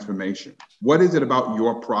transformation? What is it about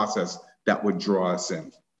your process that would draw us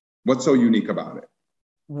in? What's so unique about it?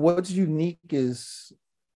 What's unique is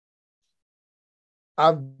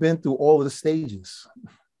I've been through all of the stages.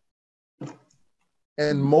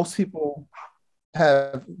 And most people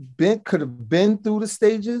could have been through the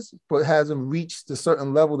stages, but hasn't reached a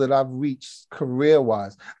certain level that I've reached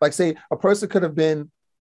career-wise. Like say a person could have been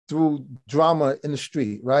through drama in the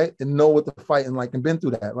street, right? And know what the fighting like and been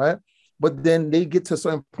through that, right? But then they get to a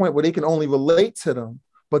certain point where they can only relate to them,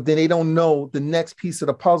 but then they don't know the next piece of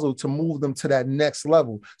the puzzle to move them to that next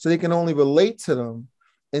level. So they can only relate to them.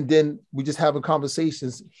 And then we just having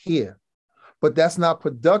conversations here. But that's not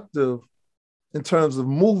productive in terms of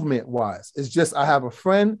movement wise. It's just, I have a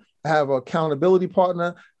friend, I have an accountability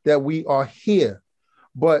partner, that we are here.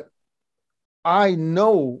 But I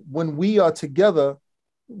know when we are together,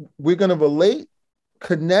 we're going to relate,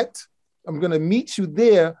 connect. I'm going to meet you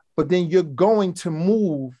there, but then you're going to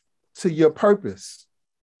move to your purpose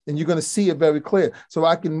and you're going to see it very clear. So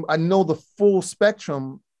I know the full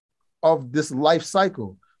spectrum of this life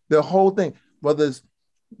cycle, the whole thing, whether it's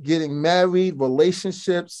getting married,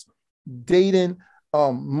 relationships, dating,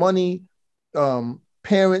 money,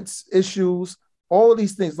 parents issues, all of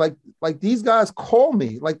these things. Like these guys call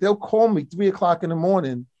me, like they'll call me 3 o'clock in the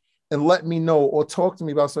morning and let me know or talk to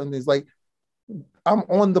me about certain things. Like I'm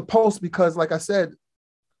on the post because, like I said,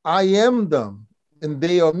 I am them and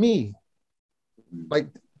they are me. Like,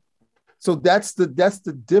 so that's the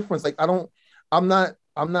difference. Like, I don't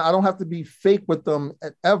have to be fake with them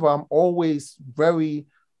ever. I'm always very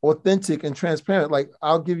authentic and transparent. Like,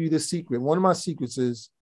 I'll give you this secret. One of my secrets is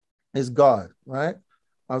God, right?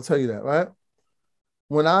 I'll tell you that, right?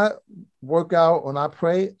 When I work out, when I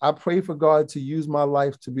pray for God to use my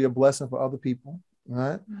life to be a blessing for other people,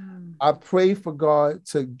 right? I pray for God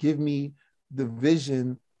to give me the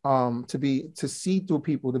vision to see through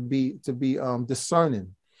people, to be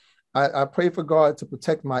discerning. I pray for God to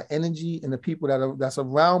protect my energy and the people that's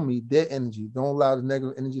around me, their energy. Don't allow the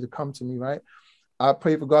negative energy to come to me, right? I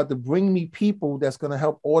pray for God to bring me people that's going to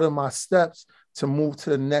help order my steps to move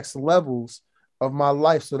to the next levels of my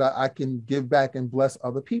life so that I can give back and bless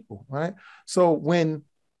other people, right? So when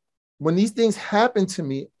these things happen to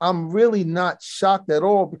me, I'm really not shocked at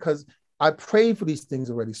all because I prayed for these things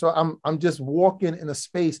already. So I'm just walking in a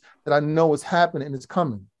space that I know is happening and it's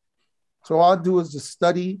coming. So all I do is just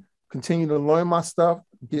study, continue to learn my stuff,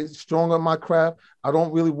 get stronger in my craft. I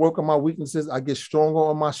don't really work on my weaknesses. I get stronger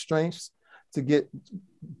on my strengths to get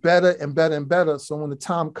better and better and better. So when the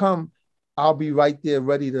time comes, I'll be right there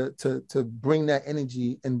ready to bring that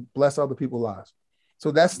energy and bless other people's lives.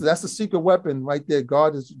 So that's the secret weapon right there.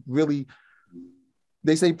 God is really,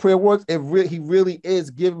 they say prayer works. He really is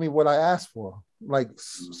giving me what I asked for, like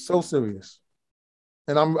so serious.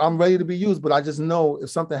 And I'm ready to be used, but I just know if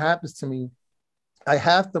something happens to me, I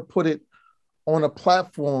have to put it on a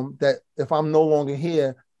platform that if I'm no longer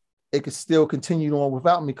here, it could still continue on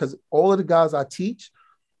without me. Because all of the guys I teach,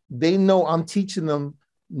 they know I'm teaching them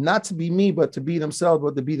not to be me, but to be themselves,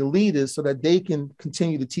 but to be the leaders so that they can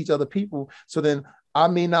continue to teach other people. So then I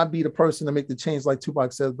may not be the person to make the change like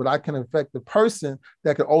Tupac says, but I can affect the person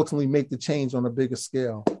that could ultimately make the change on a bigger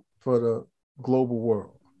scale for the global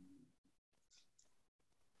world.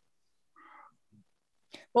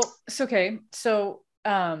 Well, it's okay. So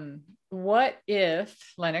what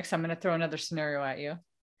if, Lennox, I'm going to throw another scenario at you.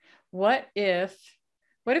 What if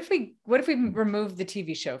we remove the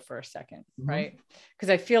TV show for a second, right? Because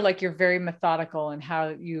I feel like you're very methodical in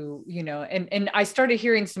how you know, and I started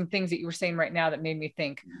hearing some things that you were saying right now that made me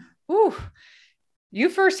think, ooh, you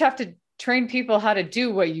first have to train people how to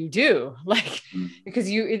do what you do. Like, because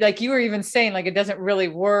you were even saying, like, it doesn't really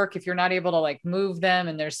work if you're not able to like move them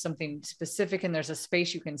and there's something specific and there's a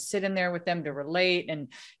space you can sit in there with them to relate and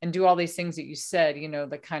do all these things that you said, you know,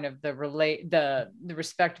 the kind of the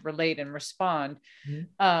respect, relate and respond.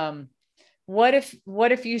 What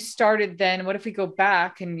if you started then, what if we go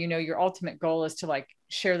back and, you know, your ultimate goal is to like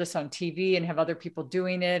share this on TV and have other people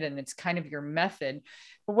doing it. And it's kind of your method.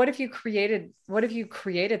 But what if you created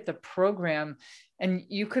the program and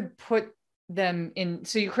you could put them in,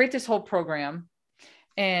 so you create this whole program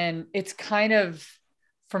and it's kind of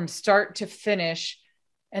from start to finish.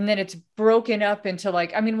 And then it's broken up into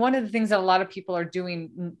like, I mean, one of the things that a lot of people are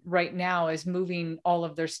doing right now is moving all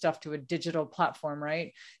of their stuff to a digital platform,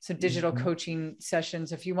 right? So digital coaching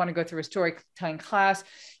sessions. If you want to go through a storytelling class,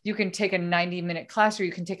 you can take a 90-minute class or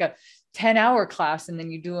you can take a 10-hour class and then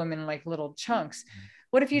you do them in like little chunks.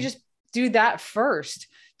 What if you just do that first?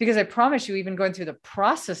 Because I promise you, even going through the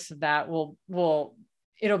process of that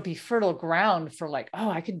it'll be fertile ground for like, oh,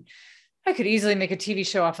 I could easily make a TV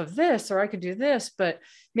show off of this, or I could do this, but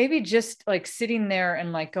maybe just like sitting there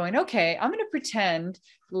and like going, okay, I'm going to pretend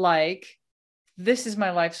like this is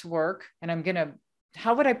my life's work. And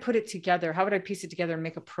how would I put it together? How would I piece it together and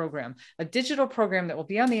make a digital program that will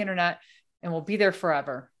be on the internet and will be there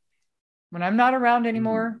forever. When I'm not around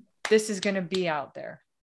anymore, this is going to be out there.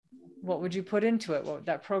 What would you put into it? What would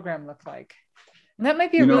that program look like? And that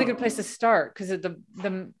might be a really good place to start because of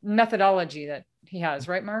the methodology that he has,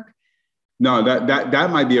 right, Mark? No, that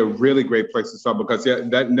might be a really great place to start because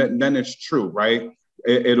then it's true, right?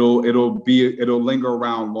 It'll linger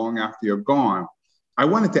around long after you're gone. I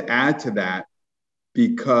wanted to add to that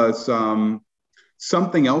because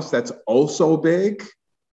something else that's also big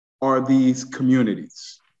are these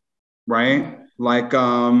communities, right? Like,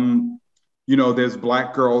 there's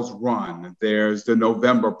Black Girls Run, there's the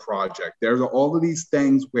November Project, there's all of these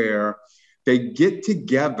things where they get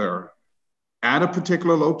together at a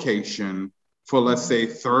particular location for, let's say,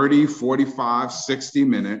 30, 45, 60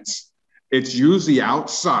 minutes. It's usually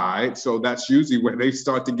outside. So that's usually where they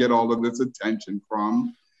start to get all of this attention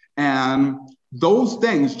from. And those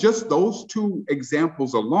things, just those two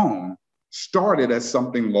examples alone, started as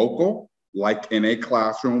something local, like in a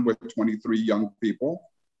classroom with 23 young people.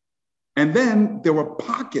 And then there were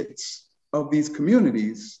pockets of these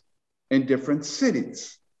communities in different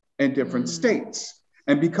cities and different states.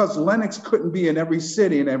 And because Lennox couldn't be in every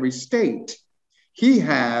city and every state, he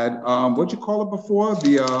had, what'd you call it before?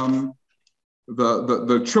 The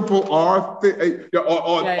the triple R or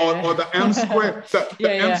the M square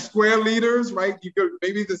M square leaders, right? You could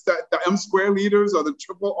maybe the M square leaders or the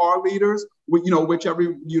triple R leaders, whichever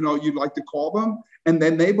you'd like to call them, and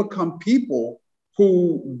then they become people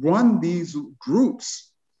who run these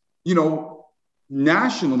groups,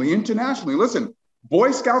 nationally, internationally. Listen,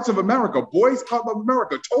 Boy Scouts of America, Boys Club of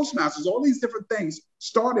America, Toastmasters, all these different things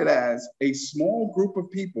started as a small group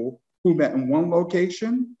of people who met in one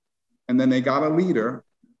location, and then they got a leader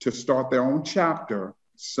to start their own chapter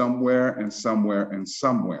somewhere and somewhere and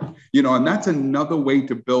somewhere. And that's another way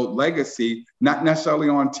to build legacy, not necessarily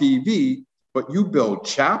on TV, but you build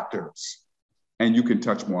chapters and you can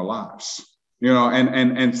touch more lives.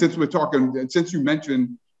 And since we're talking, since you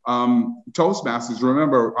mentioned Toastmasters,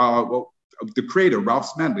 remember the creator, Ralph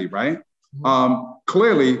Smedley, right?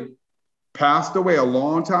 Clearly passed away a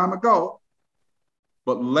long time ago,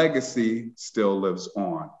 but legacy still lives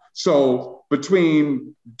on. So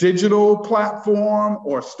between digital platform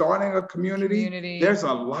or starting a community, there's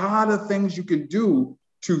a lot of things you can do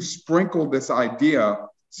to sprinkle this idea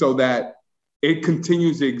so that it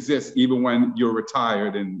continues to exist even when you're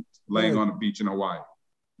retired and laying on a beach in Hawaii.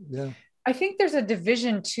 Yeah. I think there's a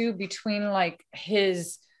division too between like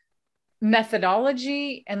his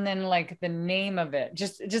methodology and then like the name of it.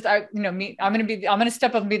 I'm gonna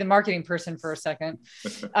step up and be the marketing person for a second.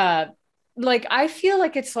 Like I feel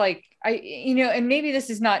like it's like and maybe this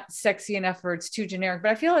is not sexy enough or it's too generic,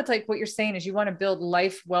 but I feel it's like what you're saying is you want to build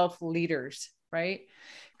life wealth leaders, right?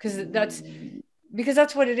 Because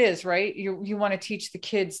that's what it is, right? You want to teach the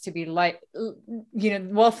kids to be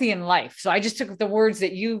wealthy in life. So I just took the words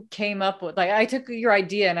that you came up with. Like I took your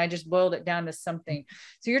idea and I just boiled it down to something.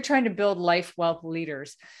 So you're trying to build life wealth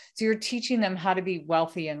leaders. So you're teaching them how to be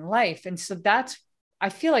wealthy in life. And so I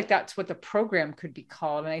feel like that's what the program could be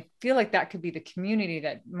called. And I feel like that could be the community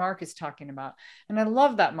that Mark is talking about. And I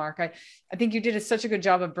love that, Mark. I think you did such a good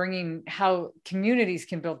job of bringing how communities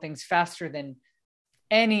can build things faster than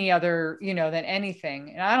any other, than anything.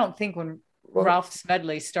 And I don't think when Ralph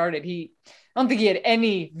Smedley started, I don't think he had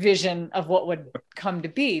any vision of what would come to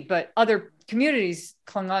be, but other communities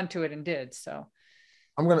clung on to it and did. So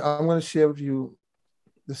I'm gonna share with you.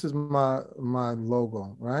 This is my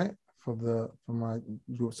logo, right? For my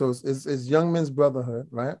group. So it's Young Men's Brotherhood,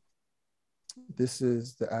 right? This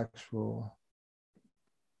is the actual.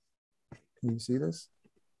 Can you see this?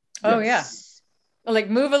 Oh yes. Yeah. Like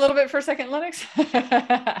move a little bit for a second, Lennox.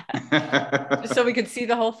 Just so we could see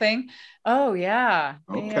the whole thing. Oh yeah.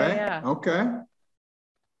 Okay. Yeah. Okay.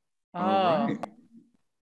 Oh. All right.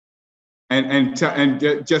 And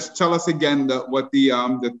just tell us again what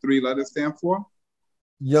the three letters stand for.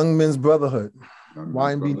 Young Men's Brotherhood.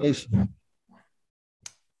 YMB Nation.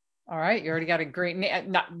 All right, you already got a great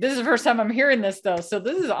name. This is the first time I'm hearing this though, so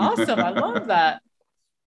this is awesome. I love that.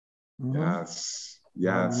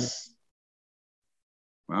 Yes.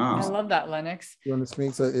 Wow. I love that, Lennox. You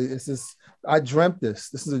understand? So it's just, I dreamt this.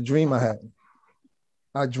 This is a dream I had.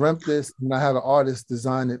 I dreamt this, and I had an artist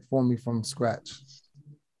design it for me from scratch.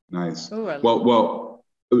 Nice. Ooh, well,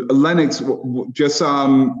 Lennox, just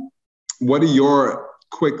what are your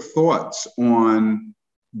quick thoughts on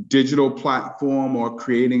digital platform or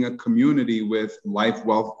creating a community with life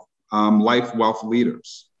wealth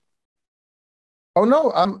leaders? Oh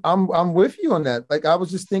no, I'm with you on that. Like I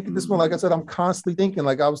was just thinking this morning, like I said, I'm constantly thinking.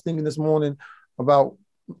 Like I was thinking this morning about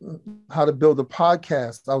how to build a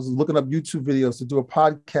podcast. I was looking up YouTube videos to do a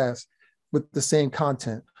podcast with the same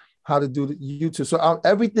content, how to do the YouTube. So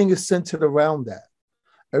everything is centered around that.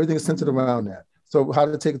 Everything is centered around that. So how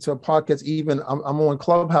to take it to a podcast. Even I'm on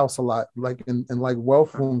Clubhouse a lot, like in like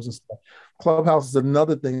wealth rooms and stuff. Clubhouse is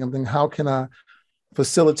another thing. I'm thinking, how can I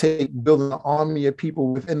facilitate building an army of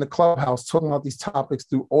people within the Clubhouse talking about these topics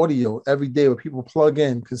through audio every day, where people plug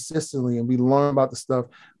in consistently and we learn about the stuff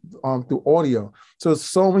through audio. So it's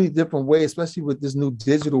so many different ways, especially with this new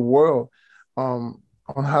digital world, on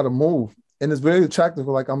how to move. And it's very attractive.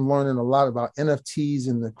 Like I'm learning a lot about NFTs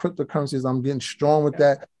and the cryptocurrencies. I'm getting strong with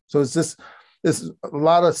that. So it's a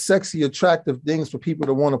lot of sexy, attractive things for people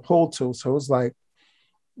to want to pull to. So it's like,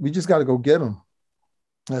 we just got to go get them.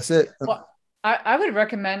 That's it. Well, I would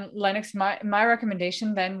recommend, Lennox, my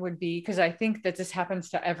recommendation then would be, because I think that this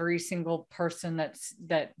happens to every single person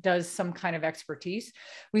that does some kind of expertise.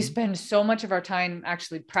 We spend so much of our time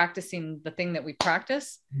actually practicing the thing that we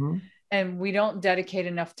practice. Mm-hmm. And we don't dedicate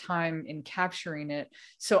enough time in capturing it.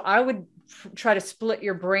 So I would try to split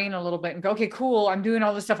your brain a little bit and go, okay, cool. I'm doing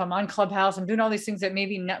all this stuff. I'm on Clubhouse. I'm doing all these things that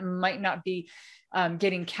maybe might not be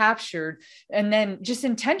getting captured, and then just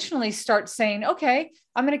intentionally start saying, okay,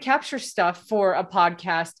 I'm going to capture stuff for a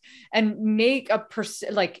podcast and make a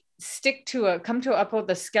come up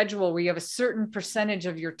with a schedule where you have a certain percentage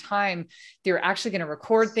of your time that you're actually going to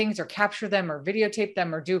record things or capture them or videotape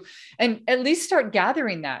them and at least start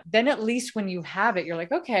gathering that. Then at least when you have it, you're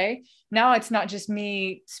like, okay, now it's not just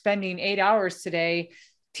me spending 8 hours today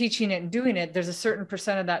teaching it and doing it. There's a certain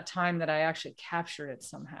percent of that time that I actually captured it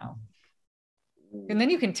somehow. And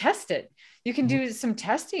then you can test it. You can do some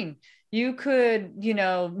testing. You could,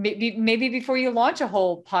 maybe before you launch a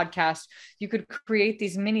whole podcast, you could create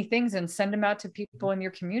these mini things and send them out to people in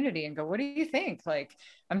your community and go, what do you think? Like,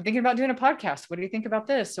 I'm thinking about doing a podcast. What do you think about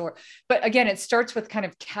this? But again, it starts with kind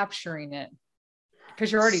of capturing it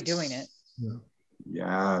because you're already doing it.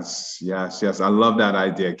 Yes. I love that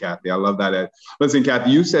idea, Kathy. I love that. Listen,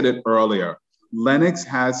 Kathy, you said it earlier. Lennox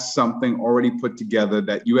has something already put together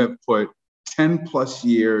that you have put 10 plus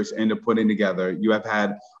years into putting together. You have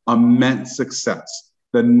had immense success.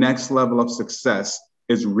 The next level of success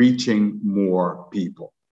is reaching more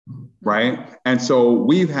people, right? And so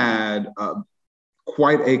we've had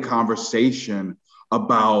quite a conversation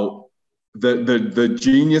about the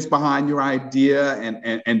genius behind your idea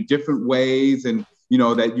and different ways and,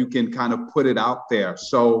 that you can kind of put it out there.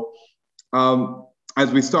 So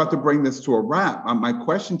as we start to bring this to a wrap, my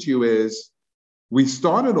question to you is, we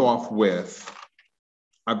started off with,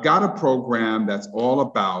 I've got a program that's all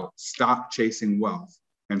about stop chasing wealth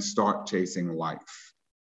and start chasing life.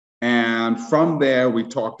 And from there, we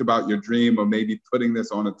talked about your dream of maybe putting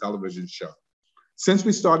this on a television show. Since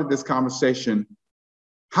we started this conversation,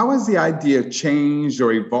 how has the idea changed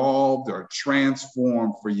or evolved or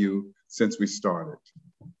transformed for you since we started?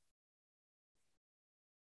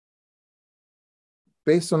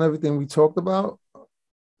 Based on everything we talked about,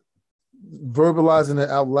 verbalizing it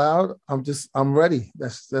out loud, I'm ready.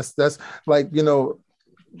 That's like,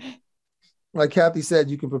 like Kathy said,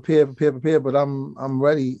 you can prepare, but I'm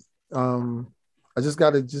ready. I just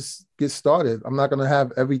got to just get started. I'm not going to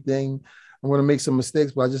have everything. I'm going to make some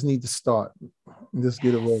mistakes, but I just need to start and just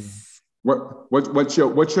get it rolling. What's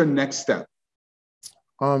your next step?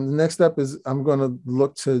 The next step is I'm going to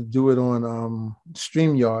look to do it on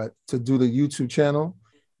StreamYard, to do the YouTube channel,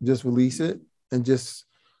 just release it and just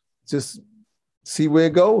see where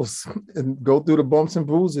it goes and go through the bumps and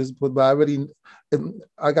bruises. But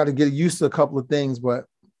I got to get used to a couple of things, but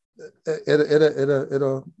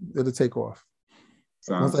it'll take off.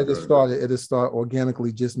 Once I get started, it'll start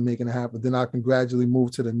organically just making it happen. Then I can gradually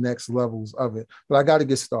move to the next levels of it. But I got to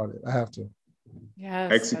get started. I have to.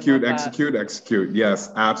 Yes, execute. Yes,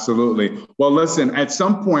 absolutely. Well, listen, at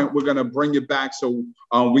some point, we're going to bring you back so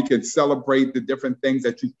we can celebrate the different things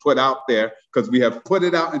that you put out there, because we have put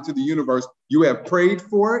it out into the universe. You have prayed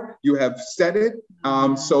for it. You have said it.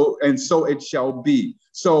 So it shall be.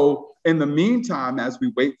 So in the meantime, as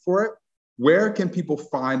we wait for it, where can people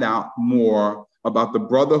find out more about the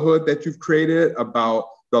brotherhood that you've created, about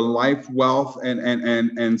the life, wealth,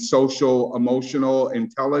 and social, emotional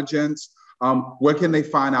intelligence? Where can they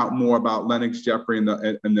find out more about Lennox Jeffrey and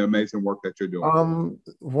the amazing work that you're doing? I'm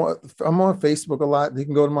on Facebook a lot. You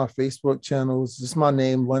can go to my Facebook channels. Just my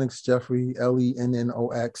name, Lennox Jeffrey,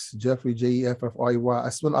 Lennox, Jeffrey, Jeffrey.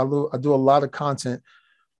 I do a lot of content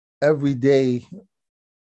every day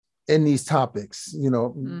in these topics,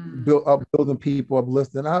 building people,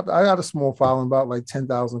 uplifting. I got a small following, about like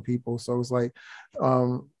 10,000 people. So it's like,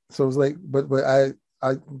 but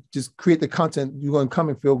I just create the content. You're going to come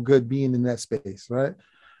and feel good being in that space, right?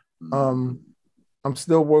 I'm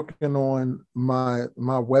still working on my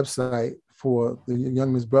website for the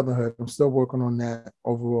Young Men's Brotherhood. I'm still working on that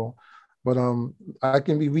overall. But I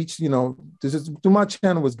can be reached, through my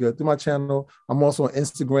channel was good. Through my channel, I'm also on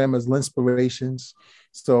Instagram as Linspirations.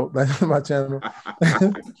 So that's my channel.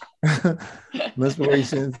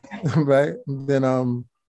 Linspirations, right? Then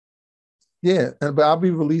but I'll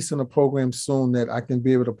be releasing a program soon that I can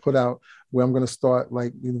be able to put out, where I'm going to start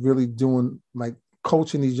like really doing like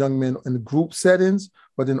coaching these young men in the group settings,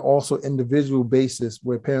 but then also individual basis,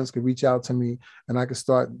 where parents can reach out to me and I can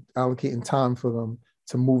start allocating time for them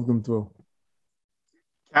to move them through.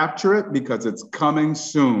 Capture it, because it's coming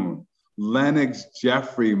soon. Lennox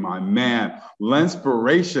Jeffrey, my man.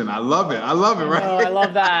 Linspiration. I love it, right? Oh, I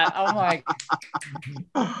love that. Oh my.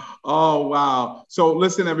 Oh, wow. So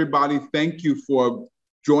listen, everybody, thank you for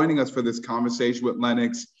joining us for this conversation with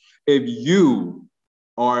Lennox. If you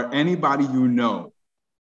or anybody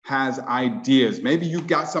has ideas, maybe you've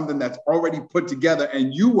got something that's already put together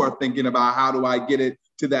and you are thinking about, how do I get it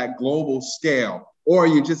to that global scale? or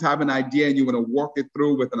you just have an idea and you want to work it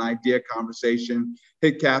through with an idea conversation,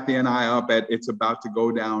 hit Kathy and I up at It's About to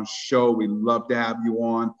Go Down Show. We'd love to have you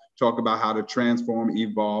on, talk about how to transform,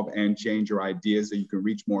 evolve, and change your ideas so you can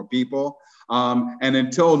reach more people. And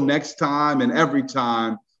until next time and every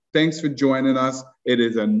time, thanks for joining us. It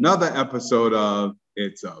is another episode of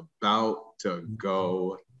It's About to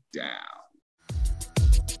Go Down.